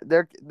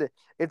they're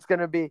it's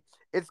gonna be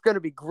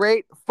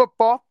great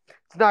football.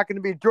 It's not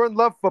gonna be Jordan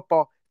Love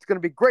football. It's gonna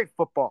be great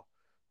football.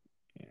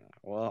 Yeah.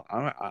 Well,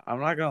 I'm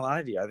not gonna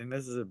lie to you. I think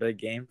this is a big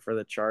game for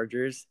the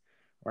Chargers.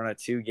 We're on a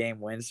 2-game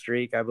win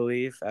streak, I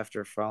believe,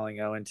 after falling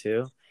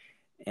 0-2.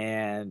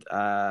 And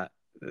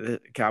the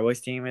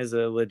Cowboys team is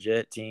a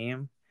legit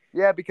team,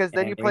 Yeah, because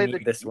then and you we play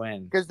need this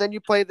win.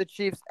 the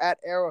Chiefs at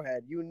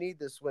Arrowhead. You need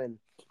this win.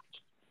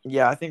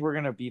 Yeah, I think we're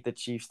gonna beat the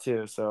Chiefs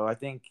too. So I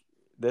think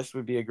this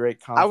would be a great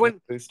I confidence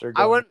wouldn't booster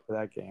I going wouldn't into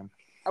that game.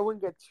 I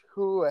wouldn't get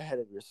too ahead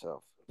of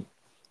yourself.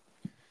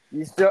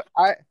 You still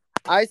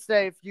I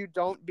say if you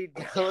don't beat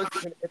Dallas,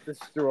 you're gonna get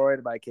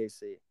destroyed by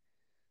KC.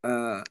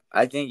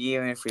 I think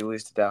even if we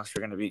lose to Dallas,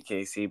 we're gonna beat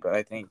KC. But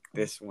I think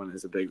this one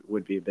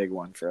would be a big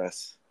one for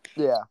us.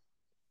 Yeah,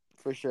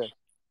 for sure.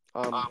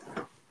 Um,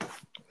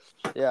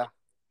 yeah.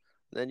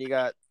 Then you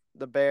got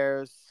the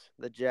Bears,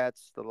 the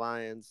Jets, the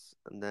Lions,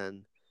 and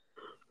then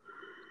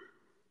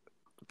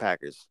the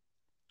Packers.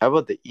 How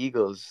about the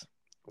Eagles?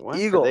 When are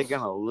they Eagles.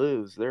 gonna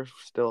lose? They're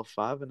still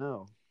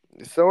 5-0.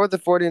 So are the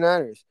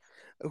 49ers.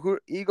 Who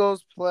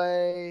Eagles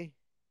play?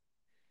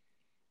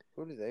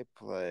 Who do they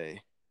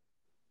play?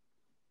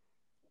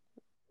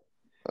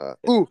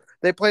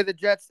 They play the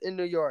Jets in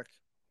New York.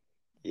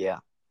 Yeah.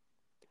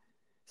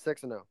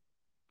 6-0.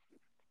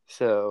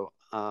 So,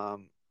 I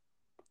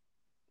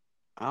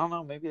don't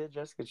know. Maybe the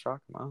Jets could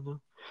shock them. I don't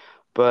know.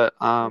 But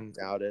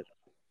Doubt it.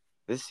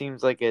 this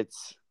seems like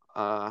it's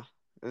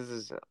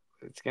it's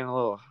getting a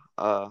little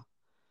a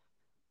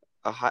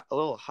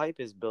little hype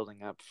is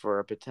building up for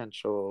a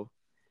potential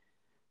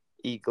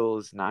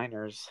Eagles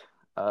Niners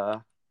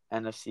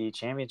NFC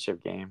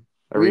Championship game.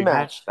 A rematch.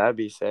 Rematch. That'd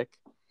be sick.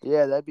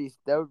 Yeah, that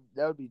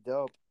would be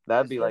dope.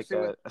 That'd be like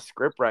Especially with a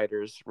script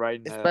writers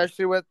writing a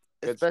especially with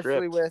good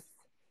especially script. with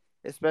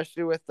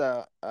especially with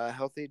a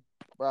healthy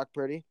Brock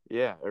Purdy.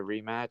 Yeah, a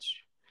rematch.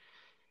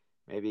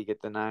 Maybe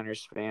get the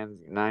Niners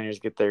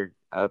get their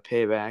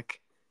payback.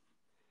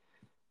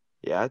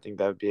 Yeah, I think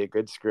that would be a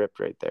good script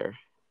right there.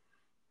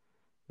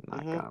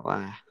 I'm not gonna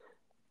lie.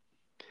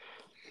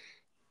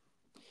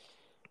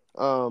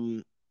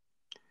 Um,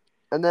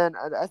 and then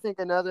I think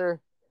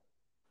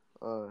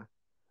uh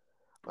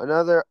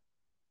another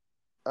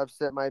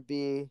upset might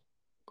be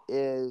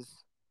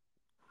is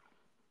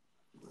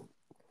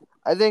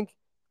I think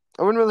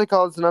I wouldn't really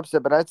call this an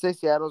upset, but I'd say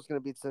Seattle's going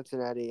to beat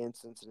Cincinnati in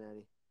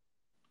Cincinnati.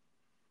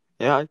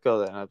 Yeah, I'd call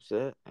that an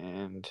upset,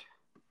 and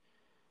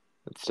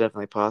it's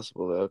definitely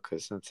possible though,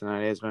 because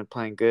Cincinnati has been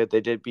playing good.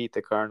 They did beat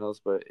the Cardinals,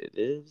 but it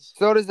is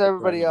So does the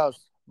everybody Cardinals.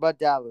 else, but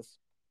Dallas.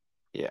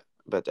 Yeah,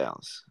 but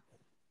Dallas.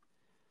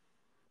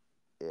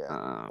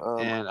 Yeah.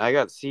 And I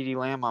got CeeDee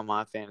Lamb on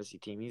my fantasy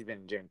team. He's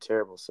been doing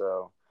terrible.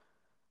 So,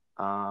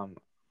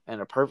 in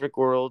a perfect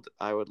world,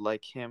 I would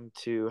like him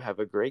to have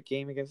a great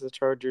game against the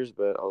Chargers,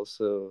 but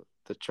also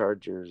the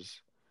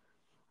Chargers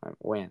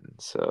win.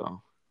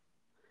 So,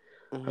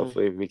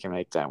 hopefully, we can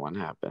make that one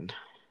happen.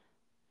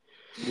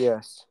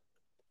 Yes.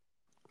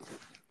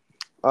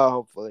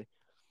 Hopefully.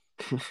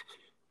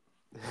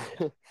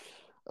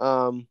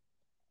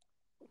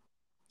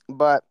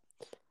 But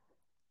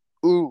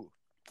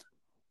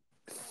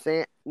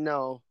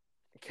no,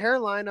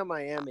 Carolina,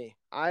 Miami.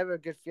 I have a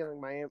good feeling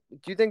Miami.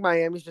 Do you think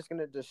Miami's just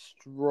gonna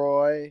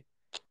destroy?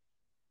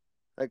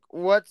 Like,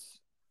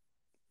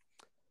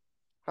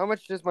 how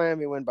much does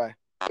Miami win by?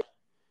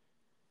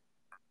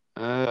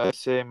 I'd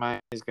say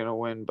Miami's gonna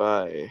win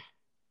by.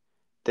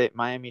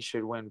 Miami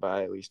should win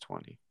by at least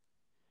 20.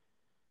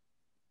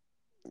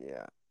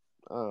 Yeah.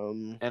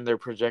 And they're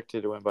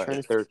projected to win by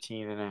Trying to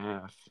 13 and a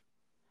half.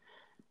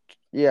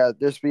 Yeah,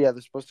 they're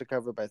supposed to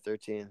cover by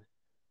 13.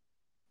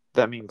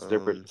 That means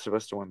they're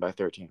supposed to win by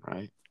 13,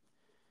 right?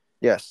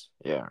 Yes.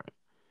 Yeah, right.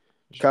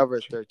 Cover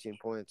 13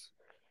 points.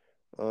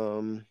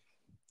 And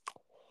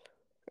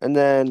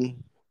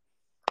then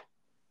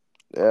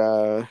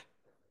trying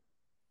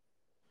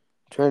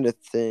to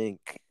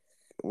think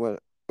what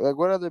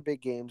other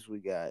big games we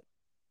got.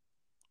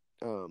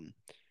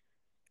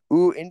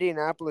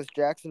 Indianapolis,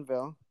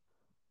 Jacksonville.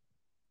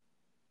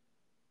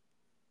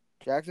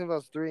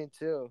 Jacksonville's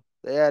 3-2.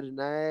 They had a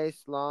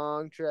nice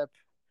long trip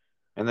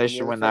And they on the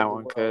should other win side that of the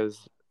one world.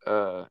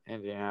 because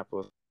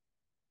Indianapolis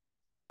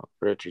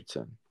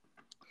Richardson.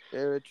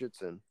 Hey,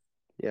 Richardson.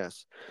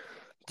 Yes.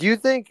 Do you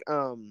think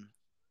Gardner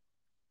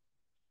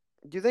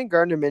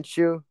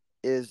Minshew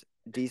is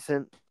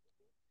decent?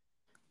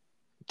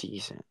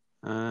 decent.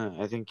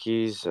 I think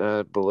he's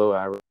below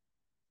average,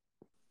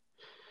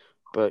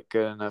 but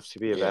good enough to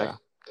be a Yeah.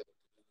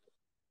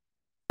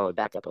 solid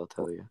backup. I'll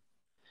tell you.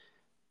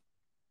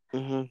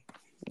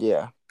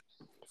 Yeah,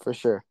 for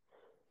sure.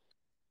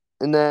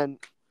 And then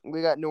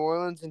we got New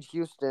Orleans and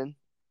Houston.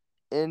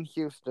 In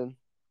Houston.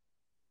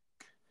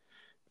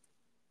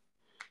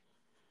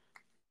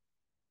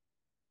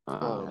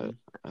 I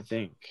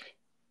think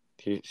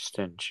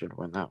Houston should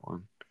win that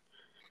one.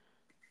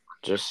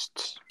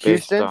 Just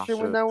based Houston off should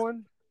win of that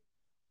one.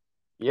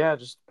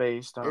 just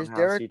based on Is how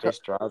Derek CJ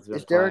Stroud's been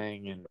is Derek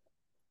playing and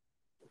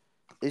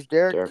is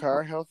Derek Derek.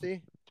 Carr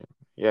healthy?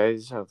 Yeah,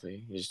 he's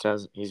healthy. He's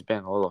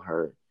been a little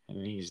hurt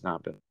and he's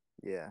not been.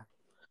 Yeah.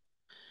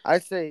 I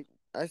say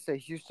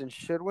Houston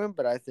should win,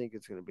 but I think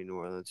it's gonna be New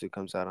Orleans who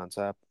comes out on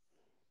top.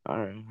 All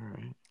right.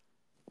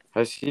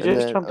 Has And CJ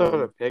then Stroud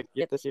thrown a pick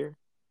yet this year?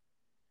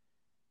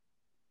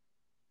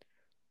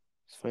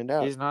 let's find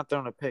out. He's not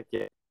thrown a pick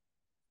yet.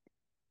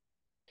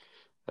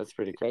 That's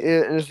pretty crazy.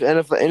 In his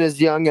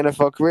young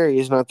NFL career,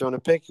 he's not thrown a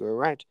pick. You're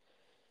right.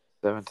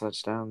 7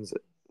 touchdowns.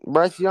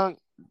 Bryce Young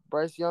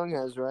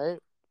has, right?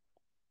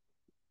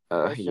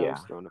 Bryce Yeah.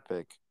 Young's thrown a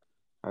pick.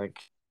 Like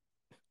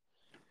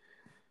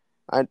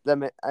I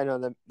know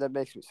that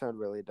makes me sound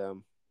really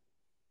dumb.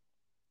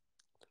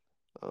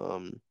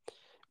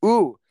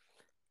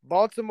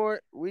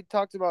 Baltimore. We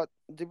talked about.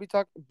 Did we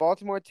talk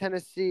Baltimore,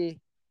 Tennessee,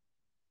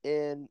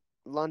 in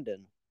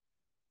London?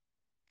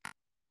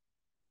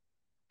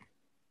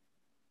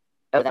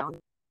 oh, that one.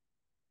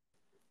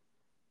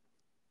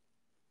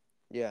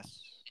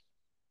 Yes.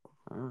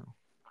 Oh.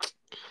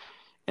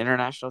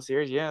 International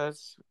series, yeah,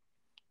 that's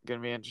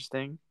gonna be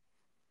interesting.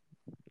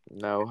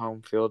 No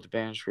home field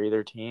advantage for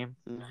either team.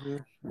 Who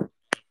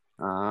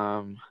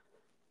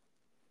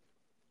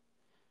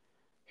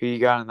you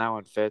got in that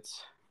one,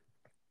 Fitz?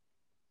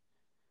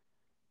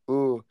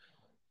 Ooh.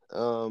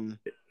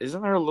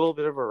 Isn't there a little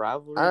bit of a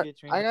rivalry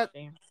between I the got.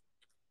 teams?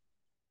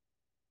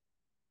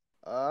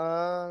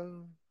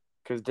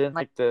 Because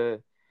didn't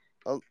the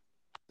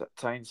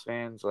Titans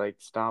fans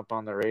stomp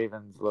on the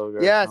Ravens logo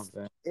or yes,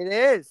 something? it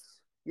is.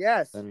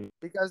 Yes, I mean,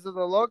 because of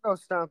the logo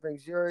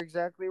stompings. You're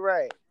exactly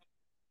right.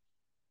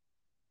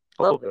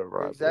 a little bit of You're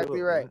rivalry.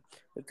 exactly right.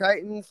 The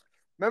Titans.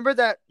 Remember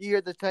that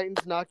year the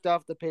Titans knocked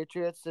off the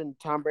Patriots in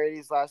Tom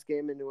Brady's last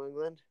game in New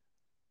England?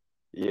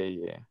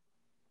 Yeah.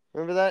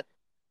 Remember that?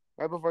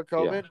 Right before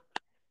COVID?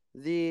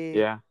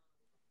 Yeah.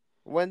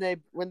 When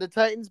the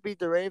Titans beat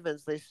the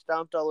Ravens, they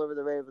stomped all over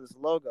the Ravens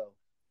logo.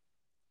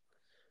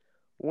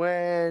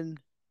 And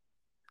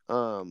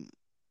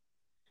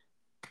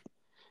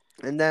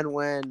then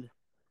when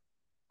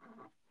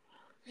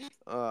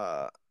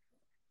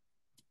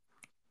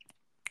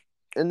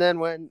when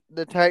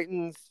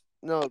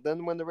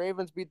the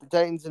Ravens beat the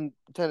Titans in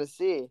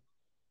Tennessee,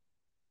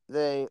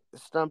 they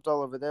stomped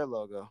all over their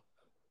logo.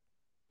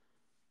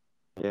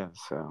 Yeah,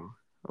 so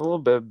a little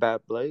bit of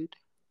bad blade.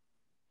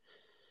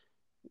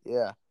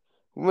 Yeah.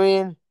 I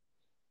mean,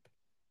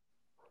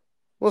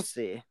 we'll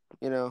see.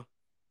 We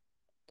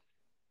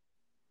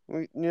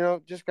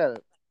just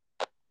gotta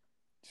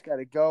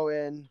go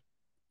in.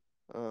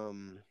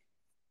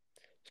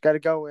 Just gotta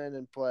go in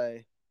and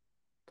play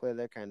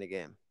their kind of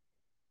game.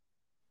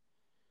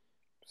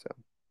 So,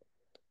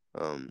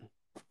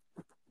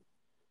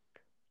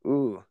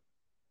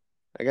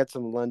 I got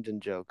some London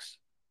jokes.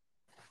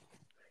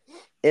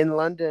 In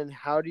London,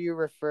 how do you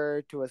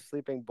refer to a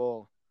sleeping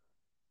bull?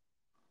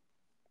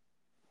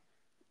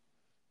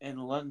 In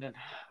London,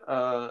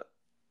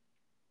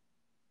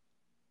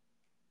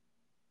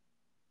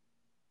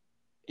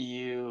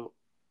 In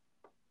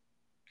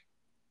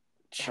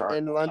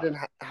London,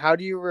 how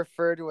do you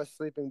refer to a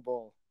sleeping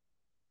bull?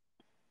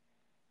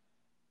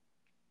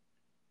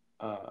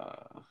 I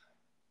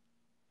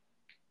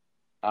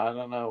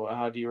don't know.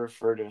 How do you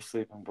refer to a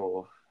sleeping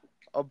bull?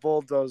 A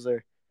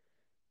bulldozer.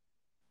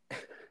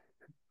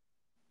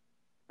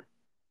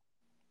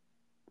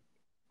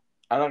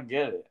 I don't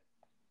get it.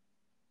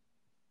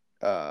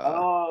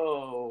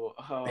 Oh.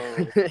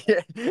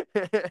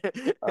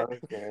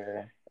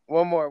 Okay.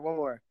 One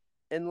more.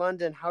 In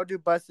London, how do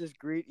buses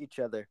greet each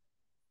other?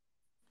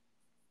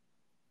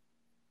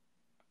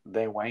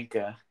 They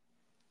wanka.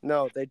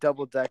 No, they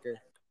double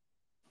decker.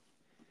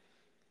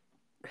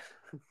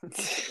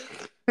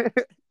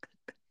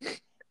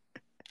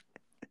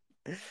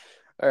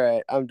 All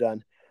right, I'm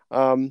done.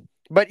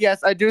 But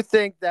yes, I do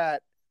think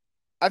that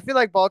I feel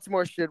like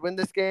Baltimore should win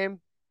this game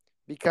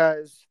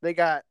because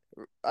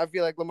I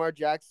feel like Lamar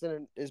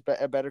Jackson is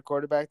a better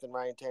quarterback than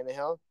Ryan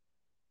Tannehill.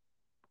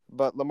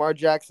 But Lamar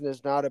Jackson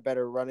is not a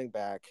better running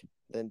back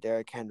than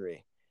Derrick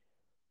Henry.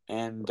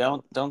 And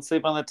don't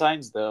sleep on the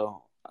Titans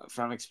though.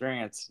 From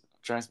experience,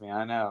 trust me,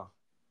 I know.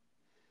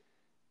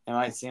 It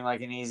might seem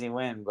like an easy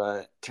win,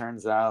 but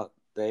turns out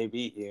they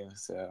beat you.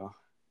 So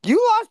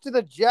you lost to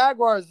the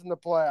Jaguars in the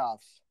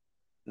playoffs.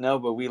 No,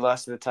 but we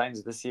lost to the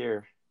Titans this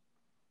year.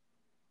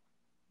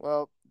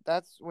 Well,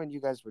 that's when you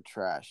guys were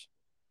trash.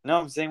 No,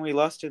 I'm saying we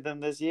lost to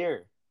them this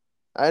year.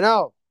 I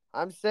know.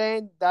 I'm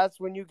saying that's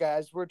when you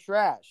guys were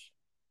trash.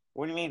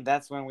 What do you mean?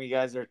 That's when we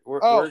guys are. We're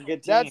Oh, a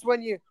good team. that's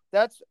when you.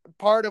 That's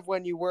part of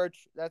when you were.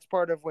 That's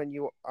part of when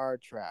you are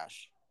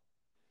trash.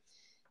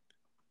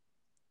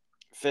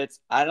 Fitz,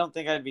 I don't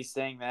think I'd be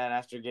saying that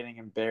after getting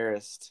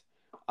embarrassed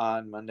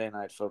on Monday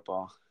Night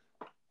Football.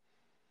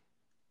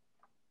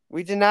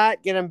 We did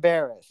not get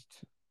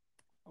embarrassed.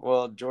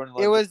 Well, Jordan It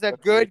Love did was a throw 3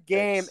 good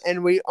game, picks.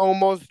 and we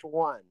almost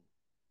won.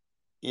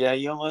 Yeah,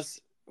 you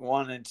almost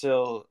won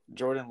until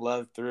Jordan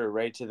Love threw it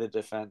right to the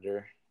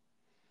defender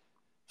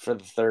for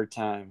the third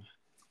time.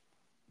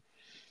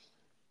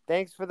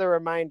 Thanks for the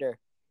reminder.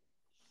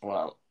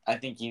 Well, I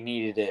think you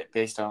needed it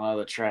based on all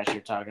the trash you're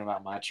talking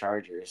about my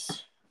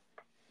Chargers.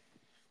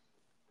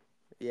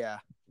 Yeah,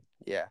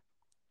 yeah.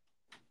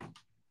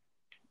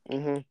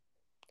 Mhm.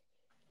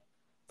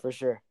 For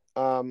sure.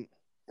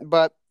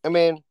 But I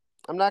mean,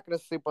 I'm not gonna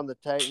sleep on the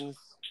Titans.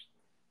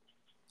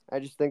 I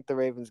just think the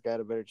Ravens got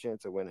a better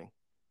chance of winning.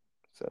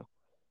 So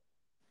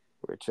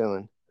we're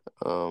chilling.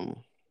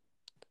 Um,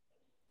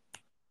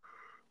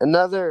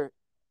 another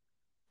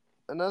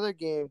another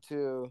game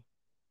to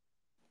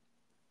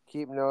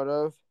keep note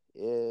of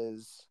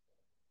is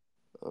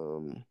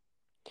um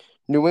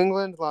New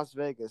England, Las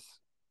Vegas.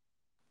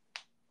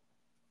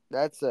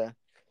 That's a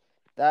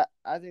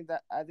I think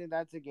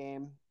that's a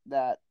game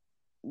that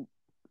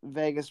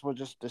Vegas will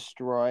just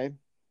destroy.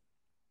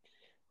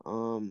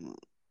 Um,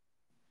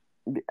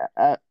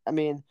 I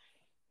mean,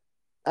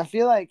 I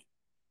feel like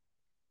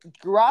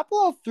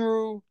Garoppolo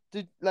threw.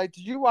 Did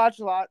you watch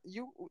a lot?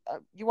 You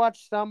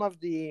watched some of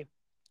the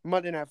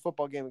Monday Night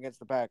Football game against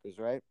the Packers,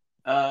 right?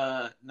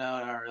 No,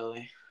 not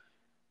really.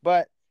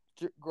 But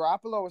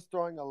Garoppolo was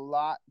throwing a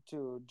lot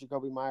to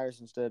Jacoby Myers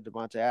instead of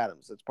Devontae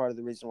Adams. That's part of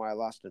the reason why I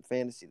lost in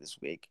fantasy this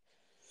week.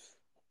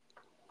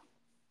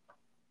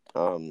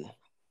 Um,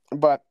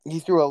 but he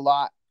threw a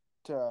lot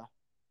to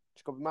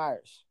Jacoby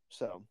Myers.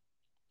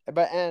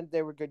 And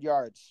they were good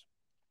yards.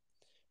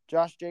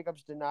 Josh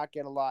Jacobs did not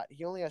get a lot.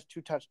 He only has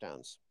 2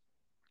 touchdowns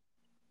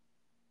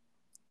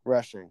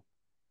rushing.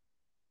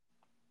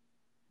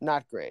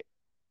 Not great.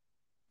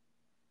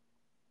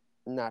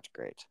 Not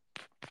great.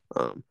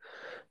 Um,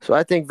 so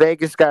I think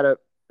Vegas got a,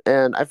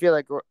 and I feel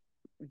like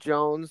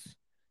Jones.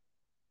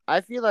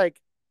 I feel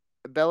like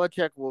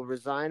Belichick will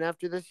resign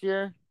after this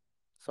year.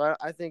 So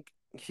I think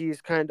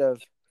he's kind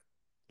of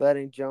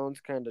letting Jones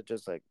kind of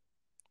just like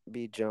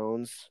be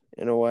Jones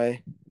in a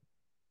way.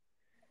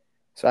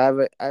 So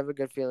I have a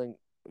good feeling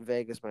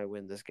Vegas might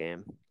win this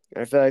game.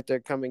 I feel like they're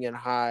coming in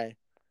high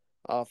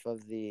off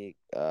of the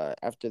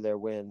after their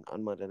win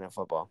on Monday Night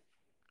Football.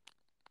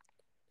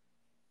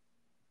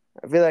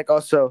 I feel like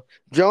also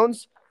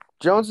Jones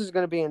is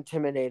going to be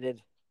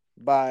intimidated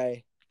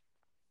by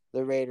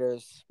the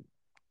Raiders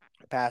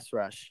pass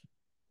rush,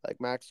 like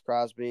Max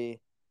Crosby,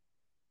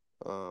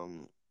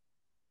 um,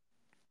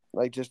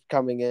 like just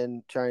coming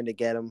in trying to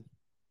get him.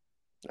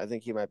 I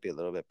think he might be a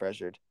little bit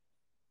pressured.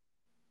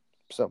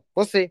 So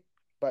we'll see,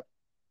 but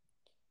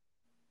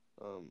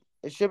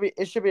it should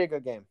be a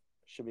good game.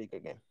 Should be a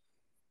good game.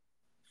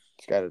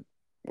 Just gotta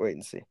wait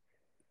and see.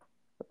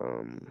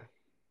 Um,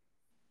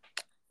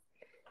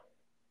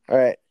 all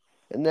right,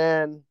 and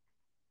then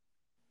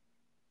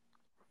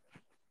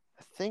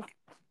I think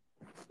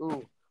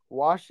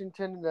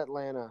Washington and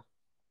Atlanta.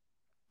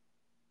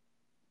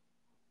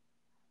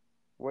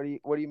 What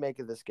do you make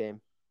of this game?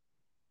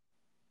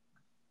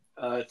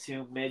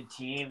 Two mid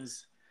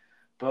teams,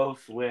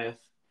 both with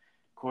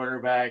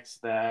quarterbacks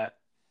that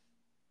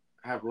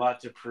have a lot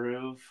to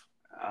prove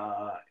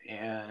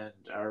and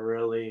are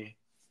really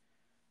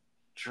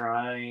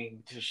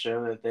trying to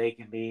show that they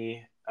can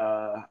be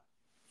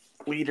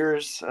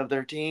leaders of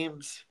their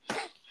teams.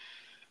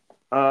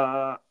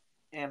 Uh,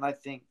 and I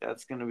think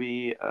that's going to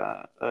be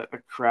a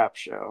crap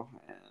show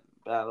and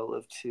battle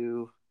of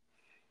two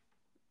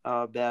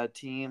bad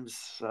teams.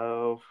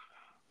 So,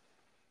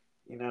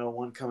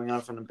 one coming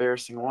off an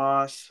embarrassing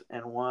loss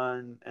and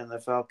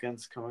the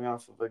Falcons coming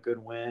off of a good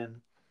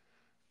win.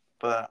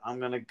 But I'm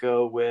going to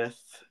go with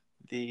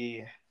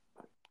the.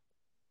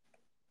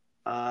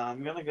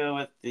 I'm gonna go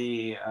with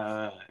the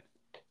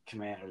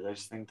Commanders. I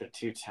just think they're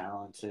too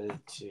talented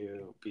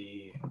to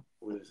be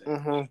losing.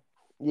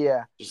 Mm-hmm.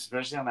 Yeah. Just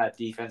especially on that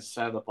defensive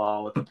side of the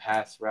ball with the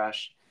pass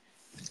rush.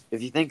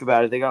 If you think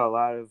about it, they got a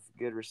lot of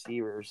good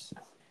receivers.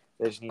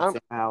 They just need I'm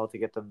Sam Howell to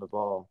get them the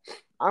ball.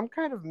 I'm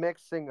kind of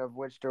mixing of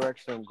which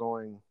direction I'm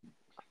going.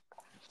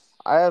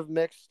 I have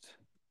mixed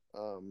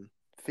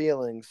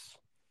feelings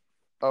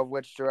of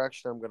which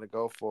direction I'm going to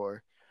go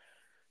for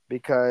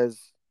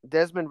because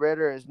Desmond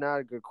Ritter is not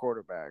a good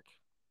quarterback.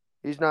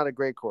 He's not a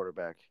great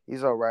quarterback.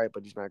 He's all right,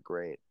 but he's not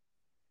great.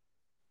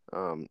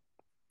 Um,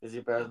 Is he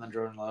better than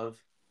Jordan Love?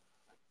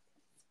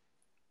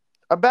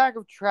 a bag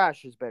of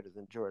trash is better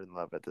than Jordan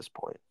Love at this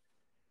point.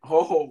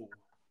 Oh,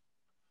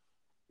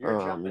 you're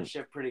jumping Um,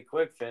 ship pretty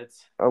quick,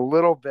 Fitz. a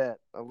little bit,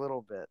 a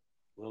little bit,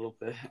 A little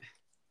bit.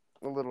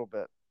 a little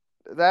bit.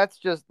 That's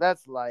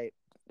light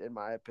in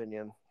my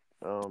opinion.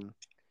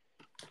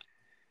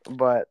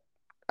 But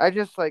I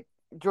just like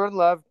Jordan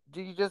Love.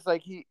 Do you just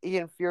like he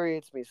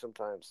infuriates me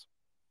sometimes.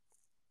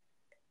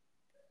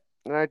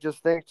 And I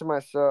just think to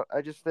myself,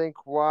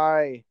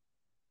 why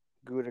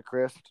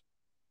Gudachrist?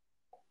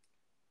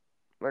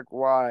 Like,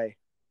 why?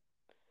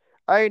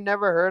 I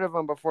never heard of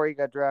him before he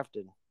got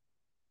drafted.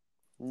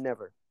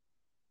 Never.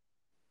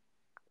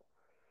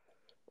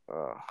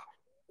 Ugh.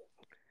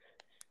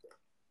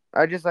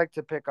 I just like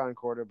to pick on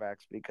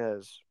quarterbacks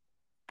because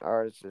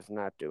ours is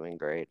not doing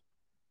great.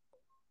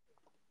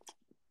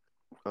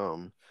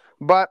 Um,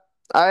 but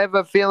I have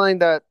a feeling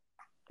that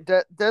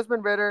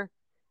Desmond Ritter,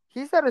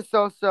 he's had a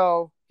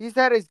so-so. He's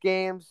had his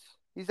games.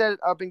 He's had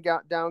up and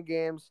down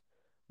games.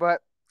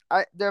 But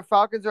their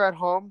Falcons are at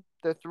home.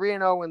 They're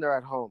 3-0 when they're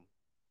at home.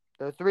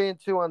 They're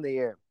 3-2 on the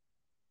year.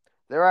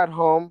 They're at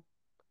home.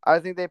 I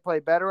think they play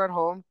better at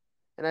home,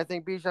 and I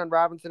think Bijan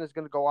Robinson is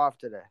going to go off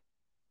today.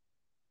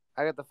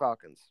 I got the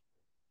Falcons.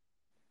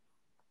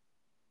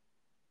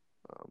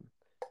 Um,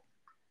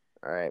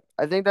 all right,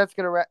 I think that's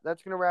gonna wrap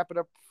it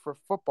up for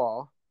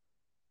football.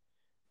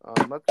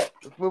 Let's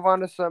move on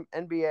to some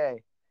NBA.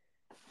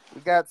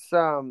 We got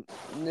some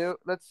new.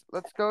 Let's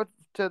go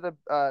to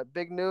the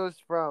big news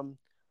from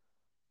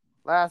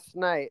last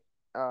night.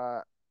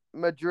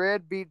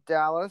 Madrid beat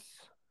Dallas.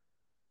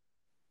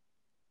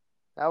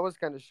 That was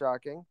kind of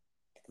shocking.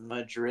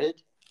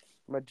 Madrid?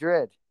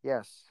 Madrid,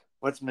 yes.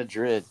 What's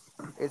Madrid?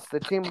 It's the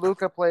team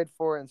Luka played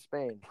for in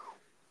Spain.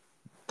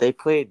 They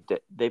played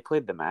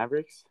the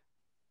Mavericks?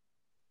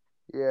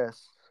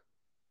 Yes.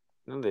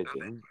 No, they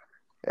didn't.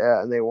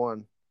 Yeah, and they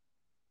won.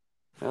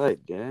 No, they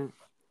didn't.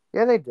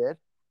 Yeah, they did.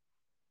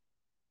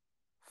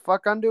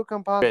 Facundo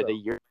Campazzo. The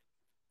year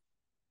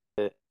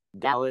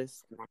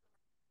Dallas.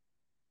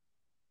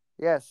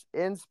 Yes,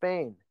 in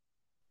Spain.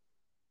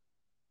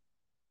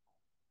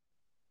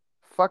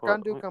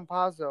 Facundo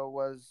Campazzo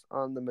was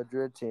on the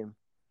Madrid team.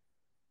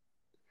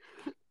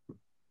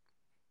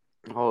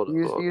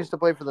 He used to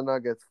play for the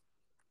Nuggets.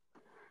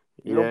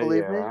 You don't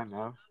believe me? I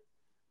know.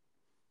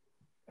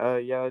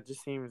 Yeah, it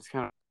just seems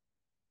kind of.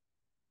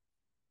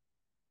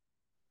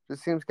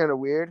 This seems kind of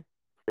weird.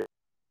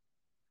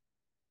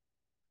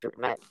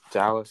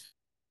 Dallas.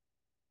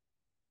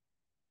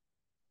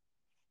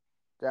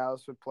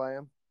 Dallas would play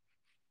him.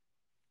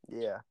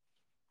 Yeah.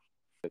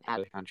 Out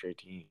of the country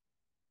team.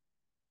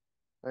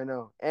 I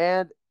know.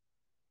 And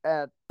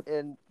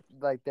in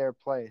like their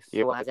place.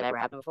 Yeah, well, has it ever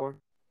happened before?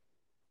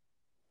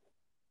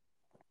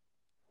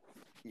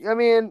 I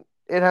mean,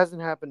 it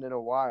hasn't happened in a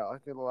while. I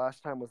think the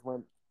last time was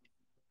when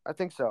I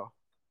think so.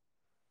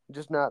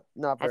 Just not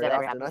very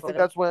often. I think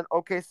that's when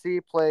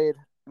OKC played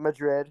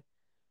Madrid.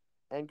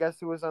 And guess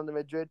who was on the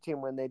Madrid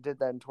team when they did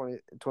that in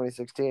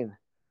 2016?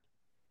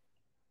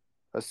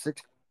 A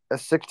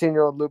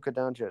 16-year-old Luka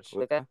Doncic.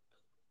 Luka?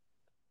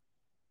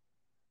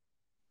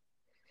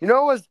 You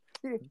know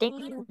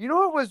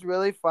what was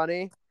really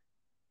funny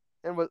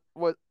and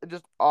was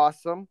just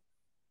awesome?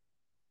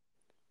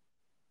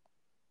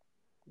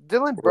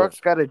 Dylan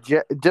Brooks got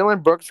ejected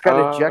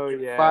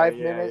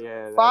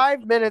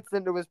 5 minutes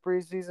into his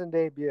preseason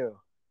debut.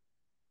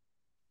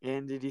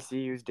 And did you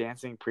see he was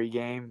dancing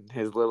pregame?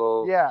 His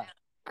little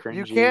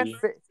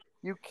cringy.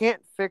 You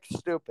can't fix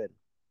stupid.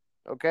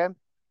 Okay?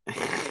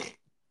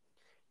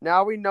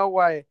 Now we know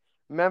why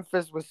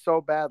Memphis was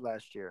so bad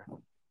last year.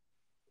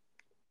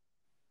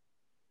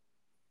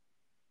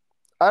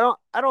 I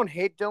don't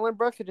hate Dylan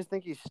Brooks, I just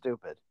think he's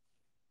stupid.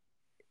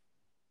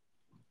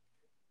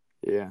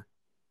 Yeah.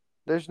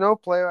 There's no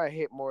player I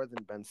hate more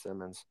than Ben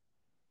Simmons.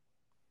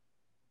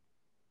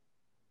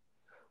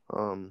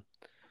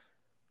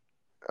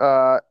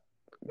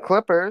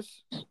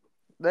 Clippers,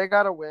 they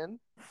got a win.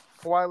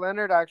 Kawhi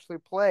Leonard actually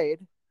played.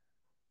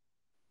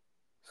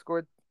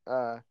 Scored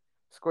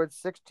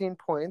 16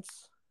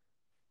 points,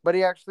 but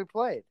he actually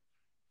played.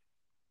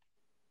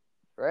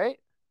 Right?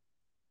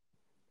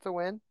 It's a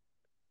win.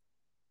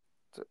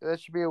 That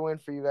should be a win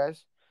for you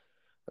guys.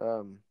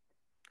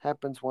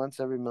 Happens once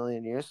every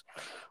million years.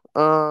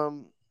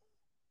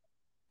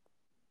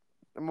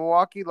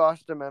 Milwaukee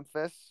lost to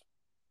Memphis.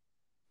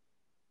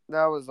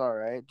 That was all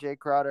right. Jay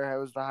Crowder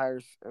was the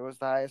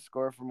highest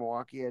score for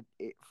Milwaukee at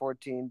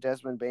 14.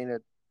 Desmond Bane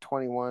at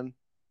 21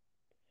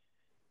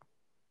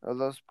 of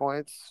those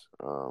points.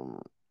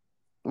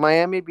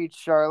 Miami beat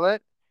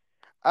Charlotte.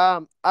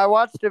 I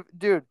watched it,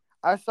 dude.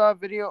 I saw a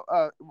video.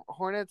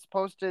 Hornets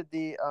posted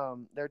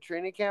their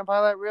training camp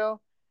highlight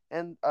reel,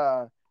 and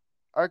our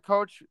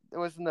coach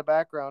was in the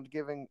background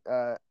giving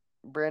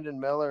Brandon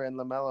Miller and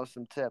LaMelo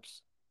some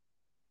tips.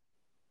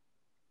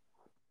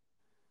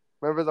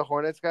 Remember the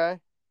Hornets guy?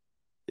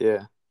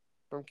 Yeah.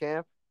 From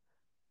camp?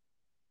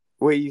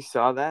 Wait, you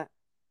saw that?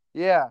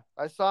 Yeah,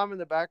 I saw him in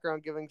the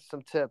background giving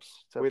some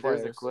tips to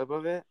players. There's a clip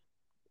of it?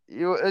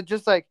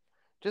 Just like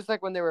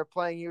when they were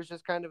playing, he was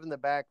just kind of in the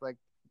back, like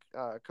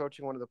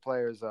coaching one of the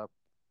players up.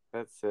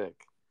 That's sick.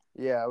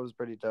 Yeah, it was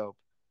pretty dope.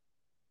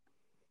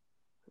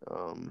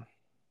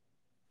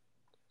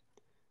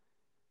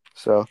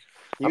 So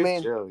he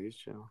was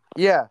chill.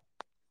 Yeah.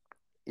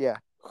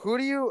 Who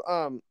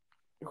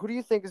do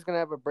you think is gonna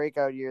have a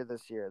breakout year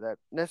this year that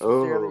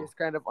necessarily is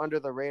kind of under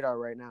the radar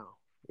right now?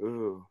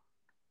 Ooh.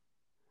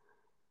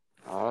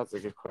 Oh, that's a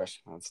good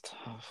question. That's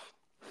tough.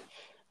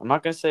 I'm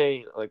not gonna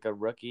say like a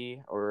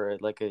rookie or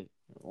like a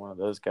one of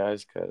those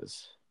guys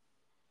because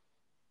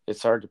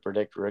it's hard to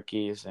predict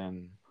rookies,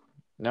 and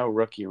no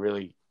rookie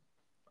really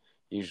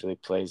usually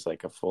plays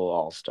like a full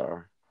All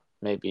Star.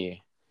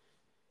 Maybe,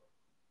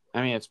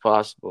 I mean, it's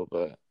possible,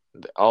 but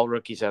all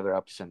rookies have their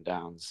ups and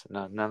downs.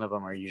 None of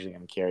them are usually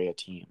going to carry a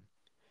team.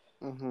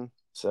 Mm-hmm.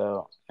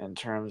 So, in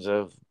terms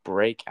of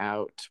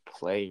breakout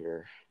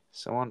player,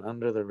 someone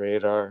under the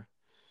radar,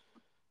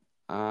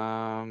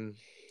 it's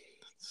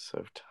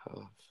so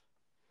tough.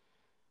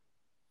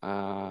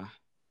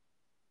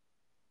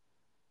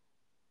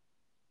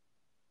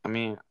 I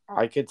mean,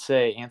 I could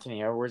say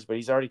Anthony Edwards, but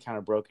he's already kind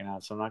of broken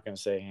out, so I'm not going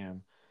to say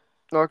him.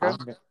 Okay.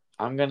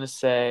 I'm gonna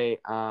say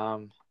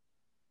I'm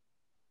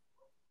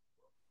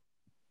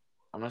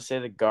gonna say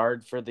the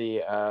guard for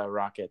the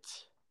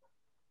Rockets.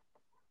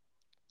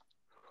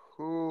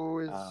 Who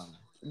is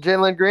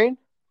Jalen Green?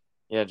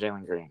 Yeah,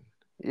 Jalen Green.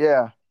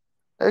 Yeah,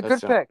 a That's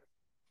good pick.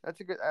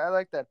 That's a good. I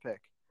like that pick.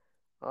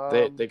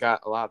 They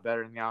got a lot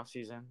better in the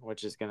offseason,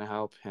 which is gonna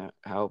help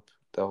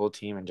the whole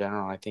team in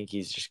general. I think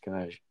he's just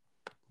gonna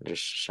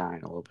just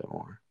shine a little bit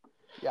more.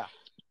 Yeah.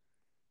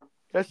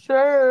 Yes,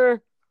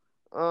 sir.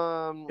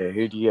 Okay,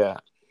 who do you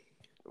got?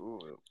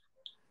 Ooh,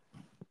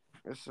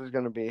 this is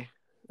gonna be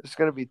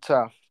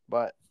tough,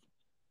 but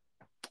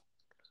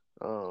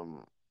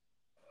I'm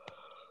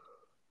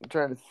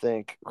trying to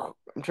think.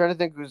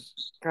 Who's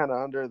kind of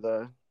under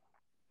the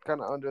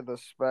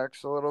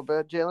specs a little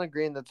bit. Jalen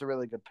Green, that's a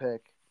really good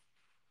pick.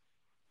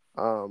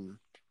 I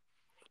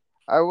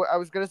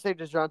was gonna say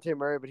DeJounte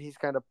Murray, but he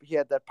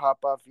had that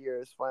pop off year,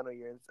 his final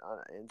year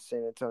in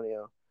San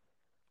Antonio.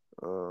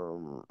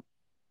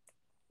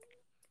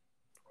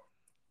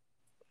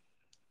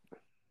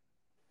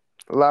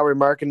 Lauri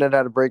Markkanen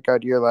had a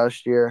breakout year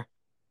last year.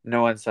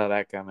 No one saw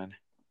that coming.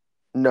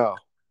 No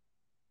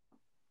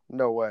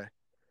way.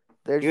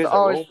 He was a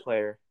role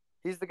player.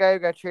 He's the guy who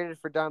got traded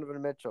for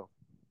Donovan Mitchell.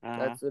 Uh-huh.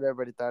 That's what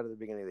everybody thought at the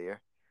beginning of the year.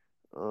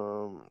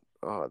 Oh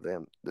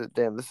damn,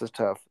 this is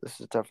tough. This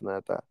is tougher than I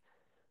thought.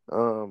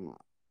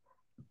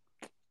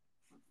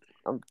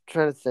 I'm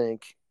trying to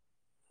think.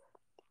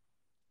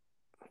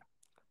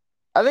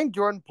 I think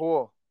Jordan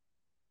Poole.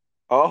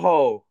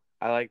 Oh,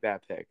 I like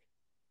that pick.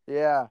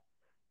 Yeah,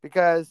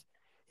 because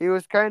he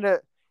was kind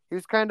of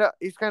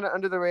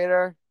under the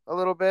radar a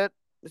little bit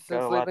since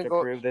Got a lot to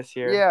prove this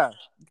year. Yeah,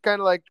 kind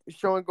of like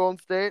showing Golden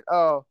State.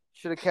 Oh,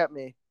 should have kept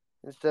me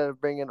instead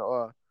of bringing.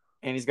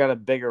 And he's got a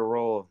bigger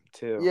role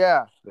too.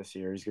 Yeah. This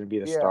year he's going to be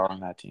the star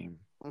on that team.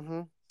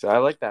 Mm-hmm. So I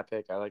like that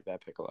pick. I like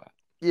that pick a lot.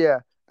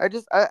 Yeah, I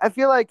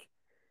feel like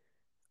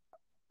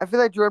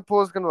Jordan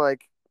Poole is gonna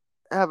like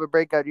have a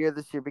breakout year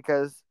this year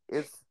because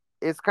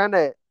it's kind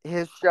of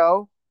his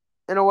show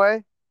in a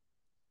way.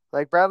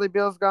 Like Bradley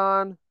Beal's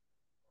gone,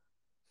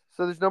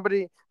 so there's nobody.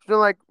 There's no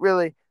like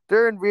really.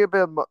 They're in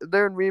rebuild.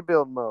 They're in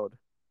rebuild mode.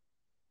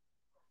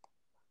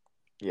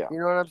 Yeah. You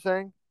know what I'm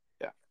saying?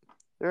 Yeah.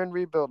 They're in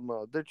rebuild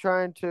mode. They're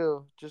trying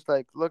to just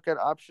like look at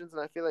options,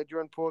 and I feel like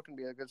Jordan Poole can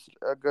be a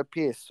good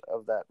piece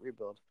of that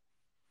rebuild.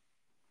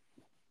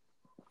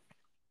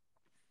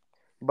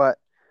 But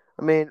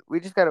I mean, we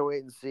just gotta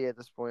wait and see at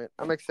this point.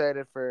 I'm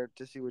excited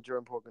to see what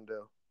Jordan Poole can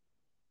do.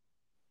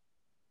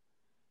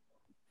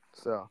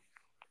 So,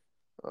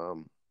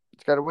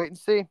 just gotta wait and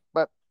see.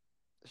 But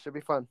it should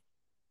be fun.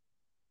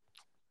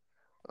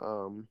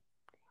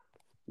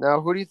 Now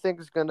who do you think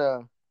is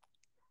gonna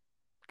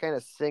kind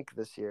of sink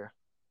this year?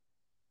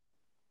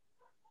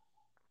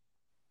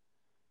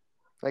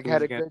 Like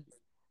had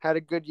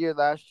a good year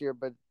last year,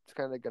 but it's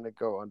kind of gonna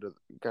go under.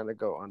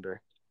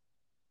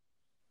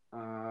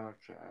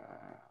 Okay.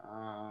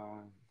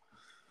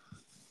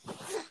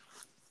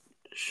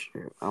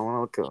 Shoot, I want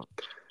to look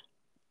up.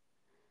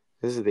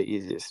 This is the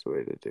easiest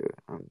way to do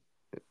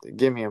it.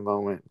 Give me a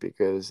moment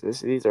because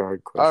these are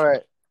hard questions. All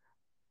right.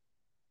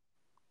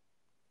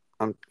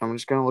 I'm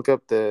just gonna look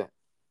up the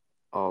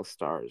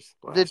All-Stars.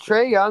 Did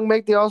Trae Young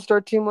make the All-Star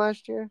team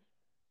last year?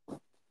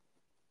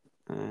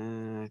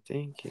 I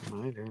think he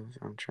might have.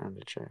 I'm trying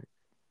to check.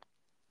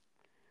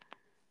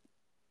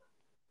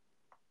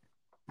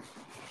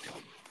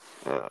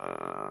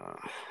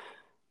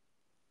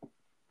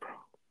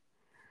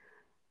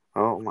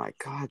 Oh my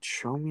God!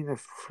 Show me the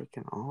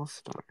freaking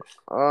All-Stars.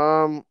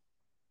 All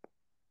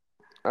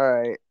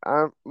right.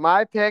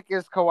 My pick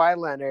is Kawhi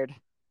Leonard.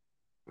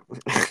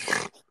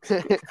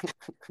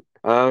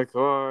 Of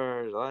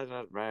course, let's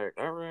just make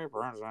every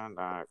person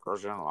that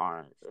Christian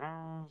likes.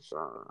 Yeah,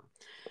 sure.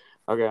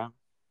 Okay.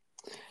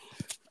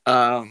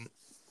 All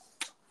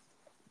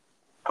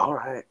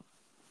right.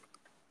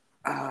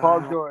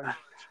 Paul George.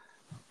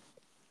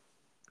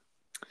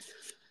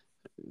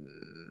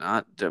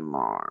 Not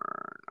DeMar.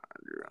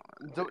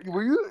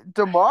 Were you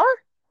DeMar?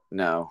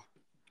 No.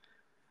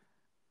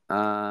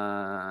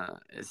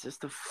 Is this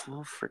the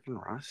full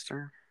freaking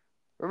roster?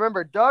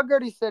 Remember, Doug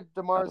already said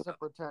DeMar's a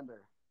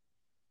pretender.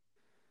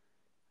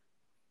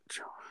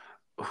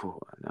 Oh,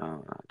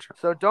 no, not Joe.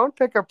 So don't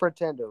pick a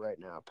pretender right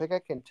now. Pick a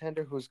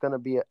contender who's going to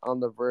be on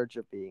the verge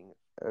of being.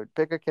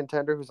 Pick a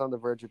contender who's on the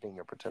verge of being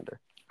a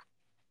pretender.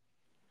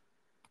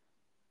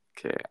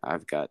 Okay,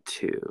 I've got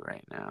two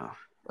right now.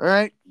 All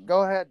right,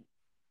 go ahead.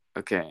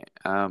 Okay,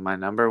 my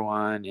number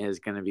one is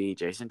going to be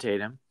Jason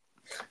Tatum.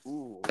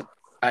 Ooh.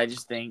 I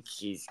just think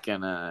he's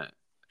going to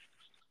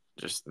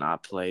just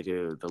not play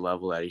to the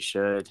level that he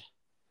should.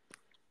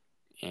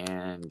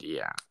 And,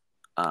 yeah.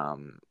 I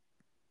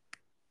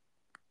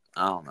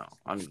don't know.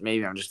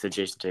 Maybe I'm just a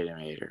Jason Tatum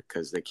hater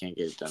because they can't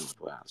get it done in the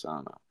playoffs. I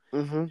don't know.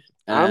 Mm-hmm.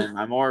 And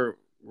my more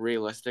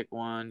realistic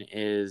one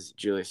is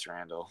Julius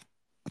Randle.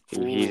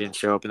 He didn't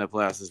show up in the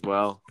playoffs as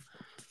well.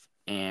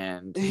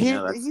 And,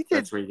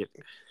 that's where you get...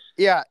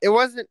 Yeah, it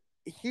wasn't...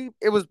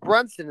 It was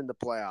Brunson in the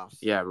playoffs.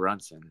 Yeah,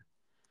 Brunson.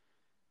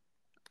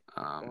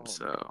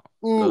 So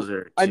Ooh, those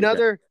are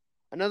another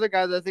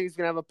guy that I think is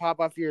gonna have a pop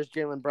off year is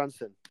Jalen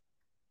Brunson.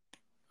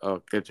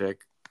 Oh, good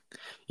pick.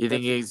 You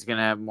think he's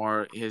gonna have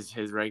more his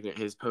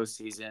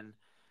postseason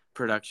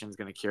production is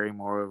gonna carry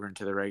more over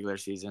into the regular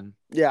season?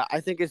 Yeah, I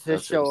think it's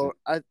his show.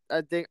 I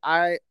think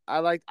I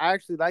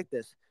actually like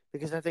this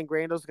because I think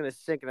Randall's gonna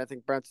sink and I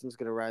think Brunson's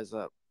gonna rise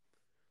up.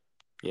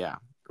 Yeah,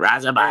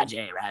 rise up,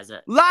 RJ, rise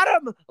up. Light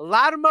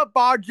him up,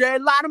 RJ,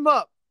 light him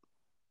up.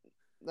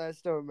 I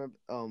still remember.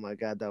 Oh my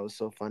god, that was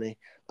so funny.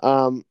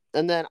 And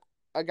then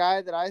a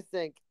guy that I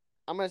think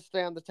I'm gonna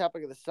stay on the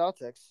topic of the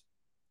Celtics.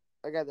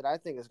 A guy that I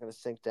think is gonna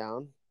sink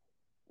down.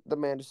 The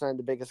man who signed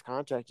the biggest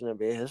contract in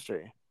NBA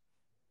history,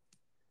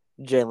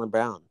 Jaylen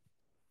Brown.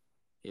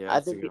 Yeah,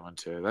 that's a good one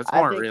too. That's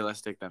more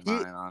realistic than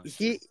mine,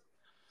 honestly.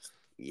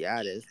 Yeah,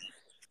 it is.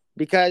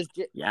 Because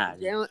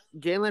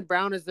Jaylen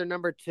Brown is their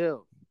number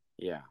 2.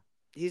 Yeah.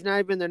 He's not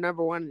even their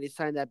number 1, and he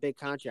signed that big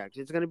contract.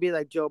 It's going to be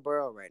like Joe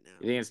Burrow right now.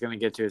 You think it's going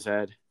to get to his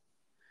head?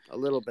 A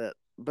little bit,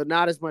 but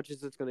not as much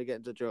as it's going to get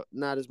into Joe.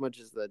 Not as much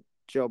as the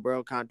Joe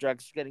Burrow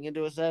contract is getting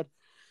into his head.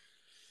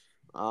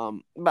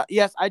 But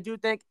yes, I do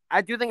think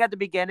at the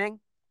beginning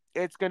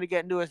it's going to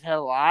get into his head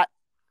a lot,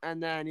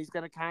 and then he's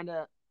going to kind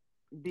of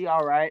be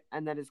all right,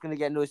 and then it's going to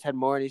get into his head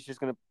more, and he's just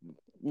going to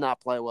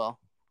not play well.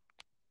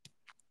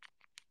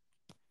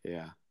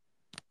 Yeah.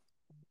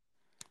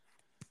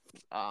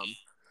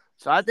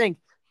 So I think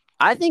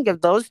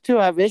if those two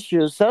have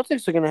issues,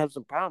 Celtics are going to have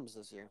some problems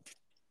this year.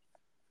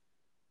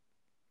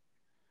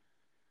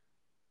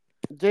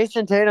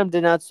 Jason Tatum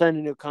did not sign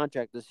a new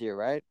contract this year,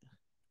 right?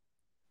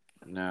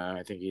 No,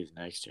 I think he's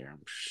next year.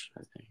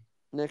 I think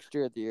next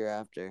year or the year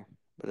after,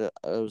 but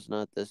it was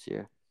not this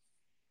year.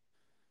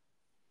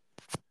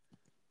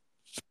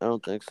 I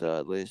don't think so,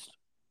 at least.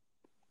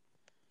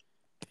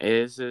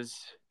 Hey,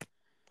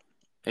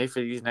 for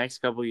these next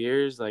couple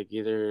years, like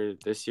either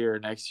this year or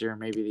next year, or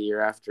maybe the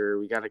year after,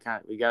 we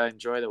gotta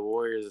enjoy the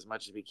Warriors as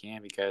much as we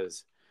can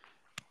because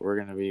we're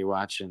gonna be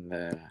watching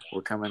they're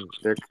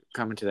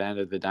coming to the end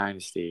of the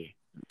dynasty.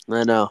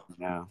 I know.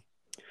 Yeah.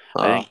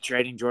 I think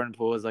trading Jordan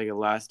Poole is like a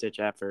last-ditch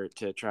effort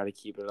to try to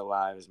keep it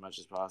alive as much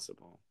as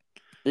possible.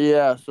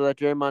 Yeah, so that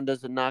Draymond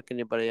doesn't knock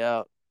anybody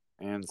out.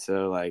 And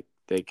so, like,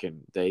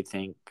 they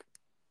think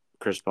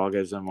Chris Paul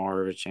gives them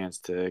more of a chance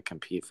to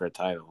compete for a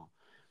title,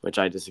 which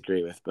I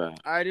disagree with. But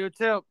I do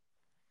too.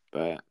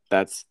 But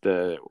that's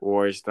the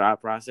Warriors'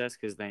 thought process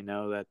because they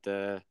know that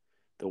the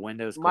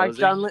window's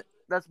closing.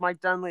 That's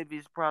Mike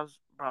Dunleavy's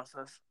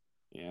process.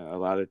 Yeah, a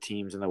lot of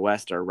teams in the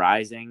West are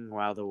rising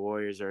while the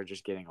Warriors are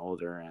just getting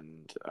older.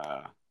 And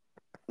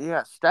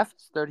yeah,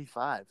 Steph's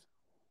 35.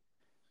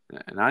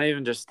 Not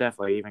even just Steph,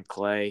 like even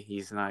Clay,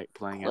 he's not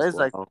playing as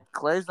well.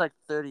 Clay's like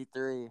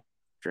 33.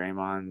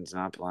 Draymond's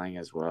not playing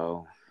as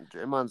well.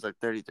 Draymond's like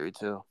 33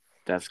 too.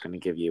 Steph's going to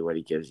give you what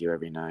he gives you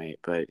every night,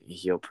 but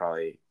he'll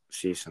probably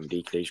see some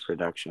decreased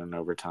production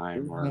over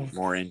time or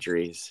more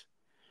injuries.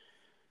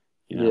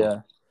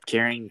 Yeah.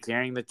 Carrying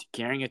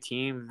a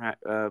team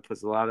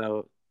puts a lot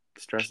of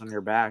stress on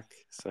your back,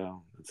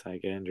 so that's how you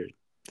get injured.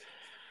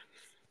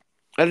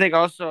 I think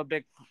also a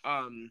big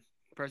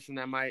person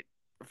that might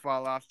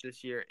fall off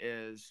this year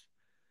is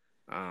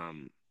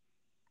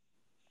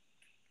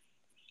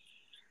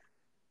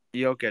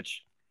Jokic.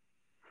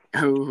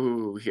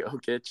 Ooh,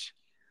 Jokic.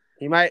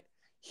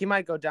 He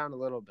might go down a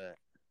little bit.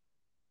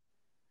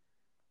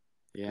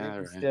 Yeah,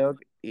 right.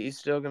 He's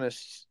still gonna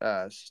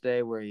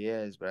stay where he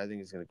is, but I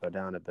think he's gonna go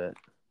down a bit.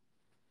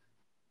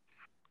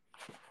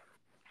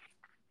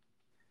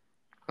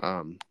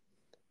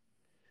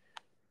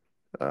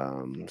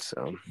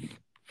 So,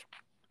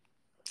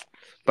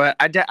 but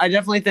I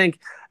definitely think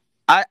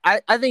I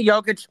think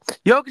Jokic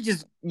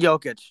is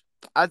Jokic.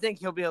 I think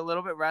he'll be a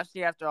little bit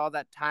rusty after all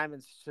that time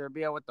in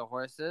Serbia with the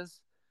horses.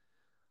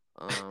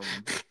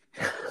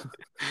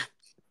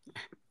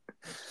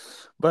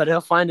 But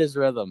he'll find his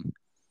rhythm.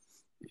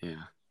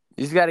 Yeah.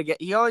 He's got to get.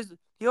 He always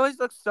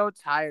looks so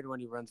tired when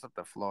he runs up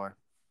the floor.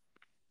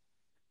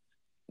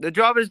 The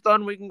job is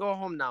done. We can go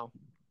home now.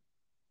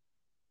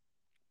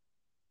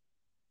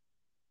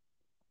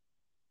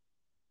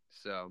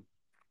 So,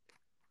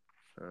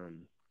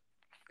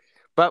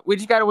 but we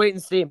just gotta wait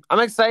and see. I'm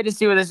excited to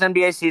see where this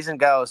NBA season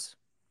goes.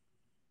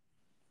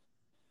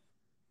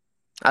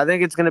 I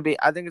think it's gonna be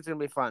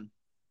fun.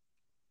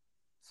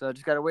 So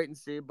just gotta wait and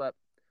see. But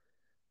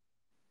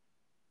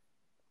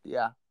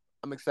yeah,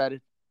 I'm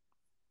excited.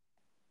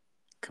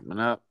 Coming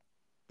up.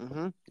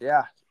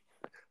 Yeah.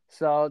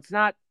 So it's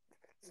not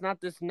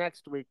this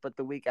next week, but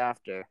the week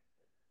after,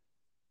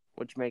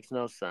 which makes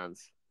no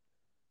sense.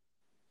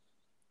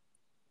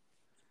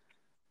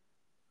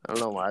 I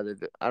don't know why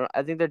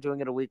I think they're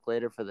doing it a week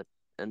later for the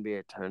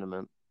NBA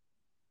tournament,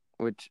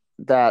 which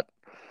that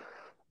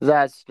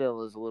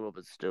still is a little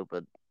bit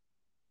stupid.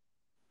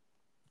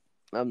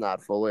 I'm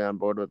not fully on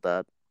board with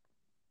that,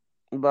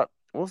 but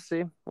we'll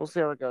see. We'll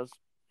see how it goes.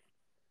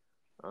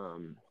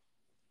 Um,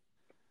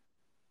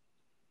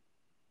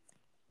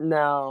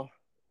 Now,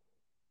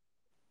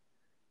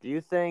 do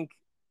you think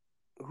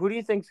who do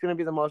you think is going to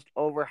be the most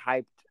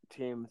overhyped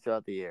team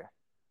throughout the year?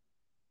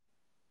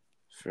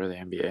 For the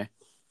NBA.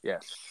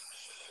 Yes.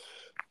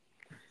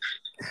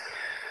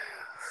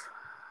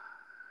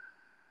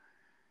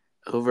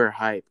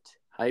 Overhyped.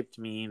 Hyped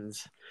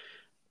means,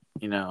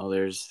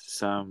 there's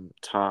some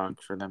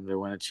talk for them to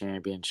win a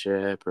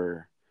championship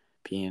or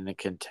be in a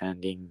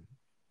contending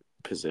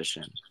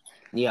position.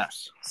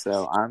 Yes.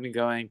 So I'm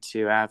going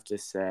to have to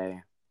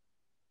say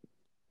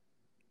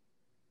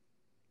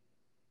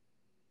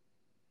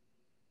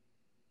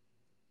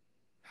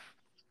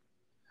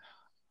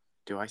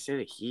do I say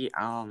the Heat?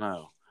 I don't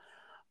know.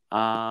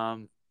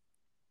 I'm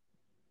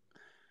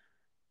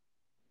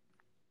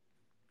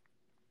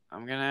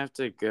gonna have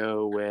to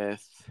go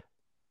with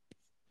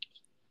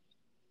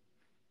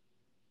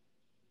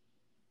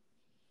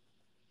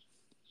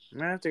I'm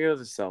gonna have to go with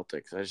the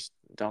Celtics. I just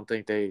don't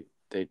think they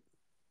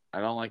I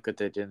don't like what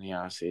they did in the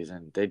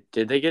offseason.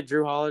 Did they get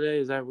Drew Holiday?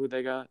 Is that who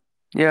they got?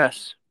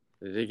 Yes.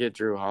 They did get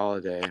Drew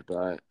Holiday,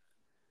 but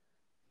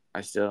I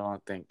still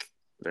don't think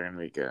they're gonna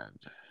be good.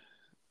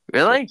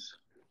 Really?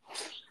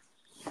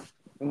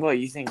 What,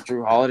 you think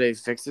Drew Holiday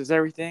fixes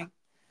everything?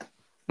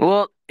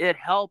 Well, it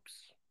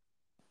helps.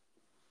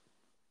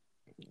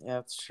 Yeah,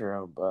 that's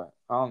true, but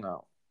I don't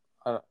know.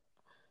 The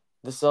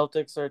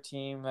Celtics are a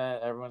team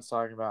that everyone's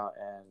talking about,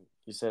 and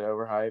you said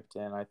overhyped,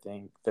 and I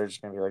think they're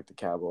just gonna be like the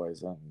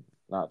Cowboys and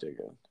not do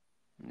good.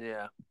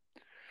 Yeah.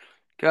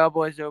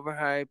 Cowboys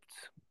overhyped.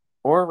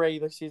 Or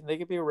regular season, they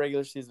could be a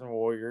regular season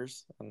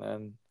Warriors and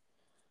then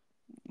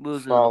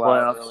Losing the fall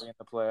out playoffs. early in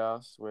the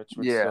playoffs, which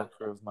would Yeah. still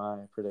prove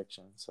my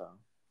prediction. So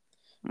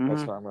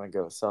that's why I'm gonna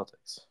go with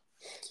Celtics.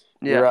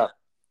 Yeah. You're up,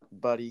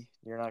 buddy.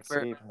 You're not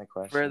For saving the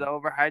question. the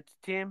overhyped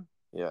team.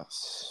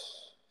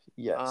 Yes.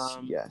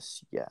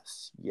 Yes.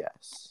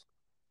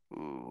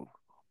 Ooh.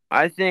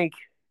 I think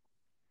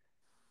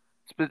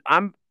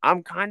I'm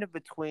kind of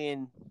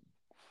between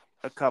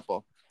a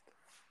couple.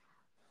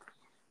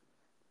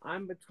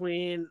 I'm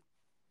between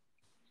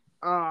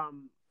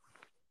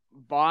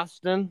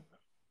Boston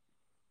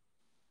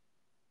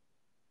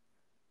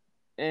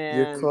and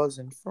Your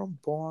cousin from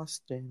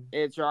Boston.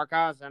 It's your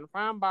cousin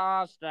from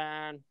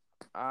Boston.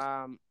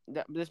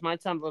 This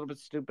might sound a little bit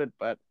stupid,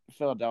 but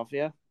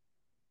Philadelphia.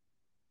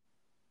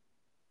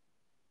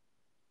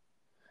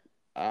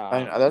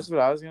 I know, that's what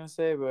I was gonna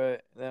say,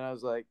 but then I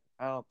was like,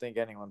 I don't think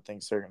anyone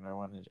thinks they're gonna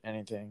win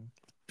anything.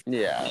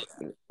 Yeah.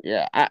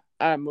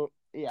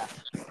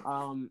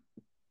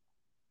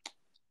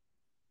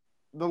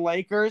 The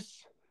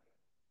Lakers.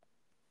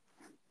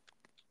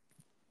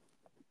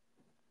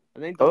 I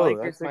think the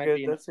Lakers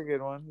that's a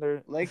good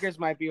one. Lakers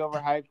might be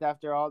overhyped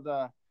after all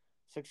the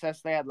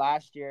success they had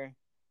last year.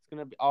 It's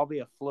gonna all be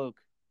a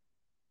fluke.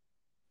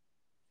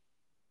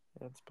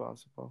 That's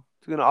possible.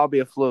 It's gonna all be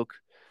a fluke.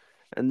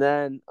 And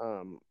then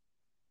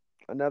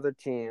another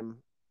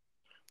team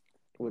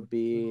would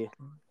be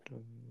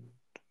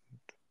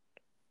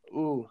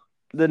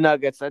the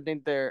Nuggets. I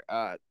think they're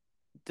I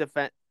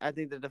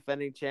think the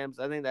defending champs.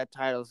 I think that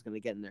title is gonna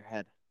get in their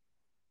head.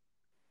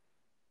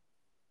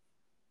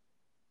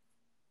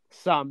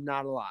 Some,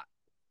 not a lot.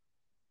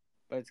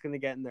 But it's gonna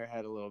get in their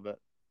head a little bit.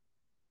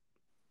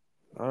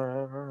 All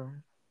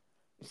right.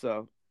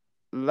 So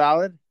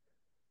valid?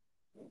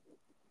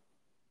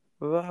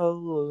 Valid.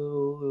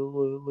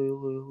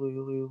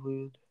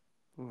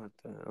 What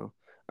the hell?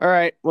 All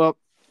right. Well,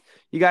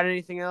 you got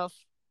anything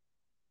else?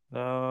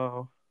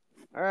 No.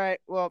 All right.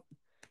 Well,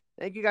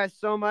 thank you guys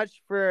so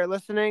much for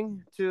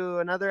listening to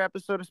another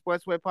episode of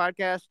Sportsway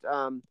Podcast.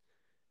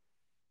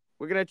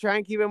 We're gonna try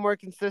and keep it more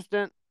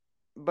consistent,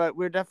 but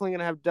we're definitely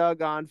gonna have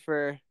Doug on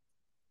for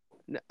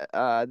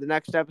the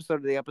next episode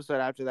of the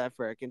episode after that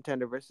for a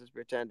contender versus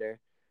pretender.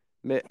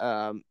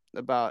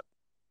 About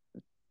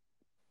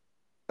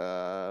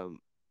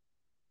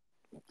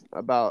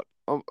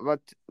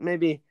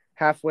maybe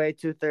halfway,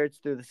 2/3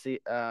 through the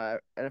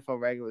NFL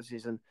regular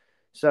season.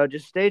 So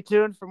just stay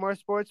tuned for more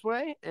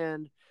Sportsway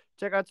and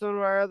check out some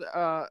of our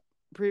other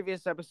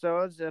previous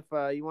episodes if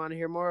you want to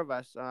hear more of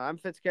us. I'm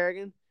Fitz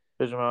Kerrigan.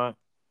 Here's your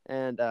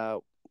and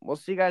we'll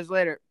see you guys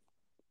later.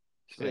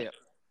 See ya.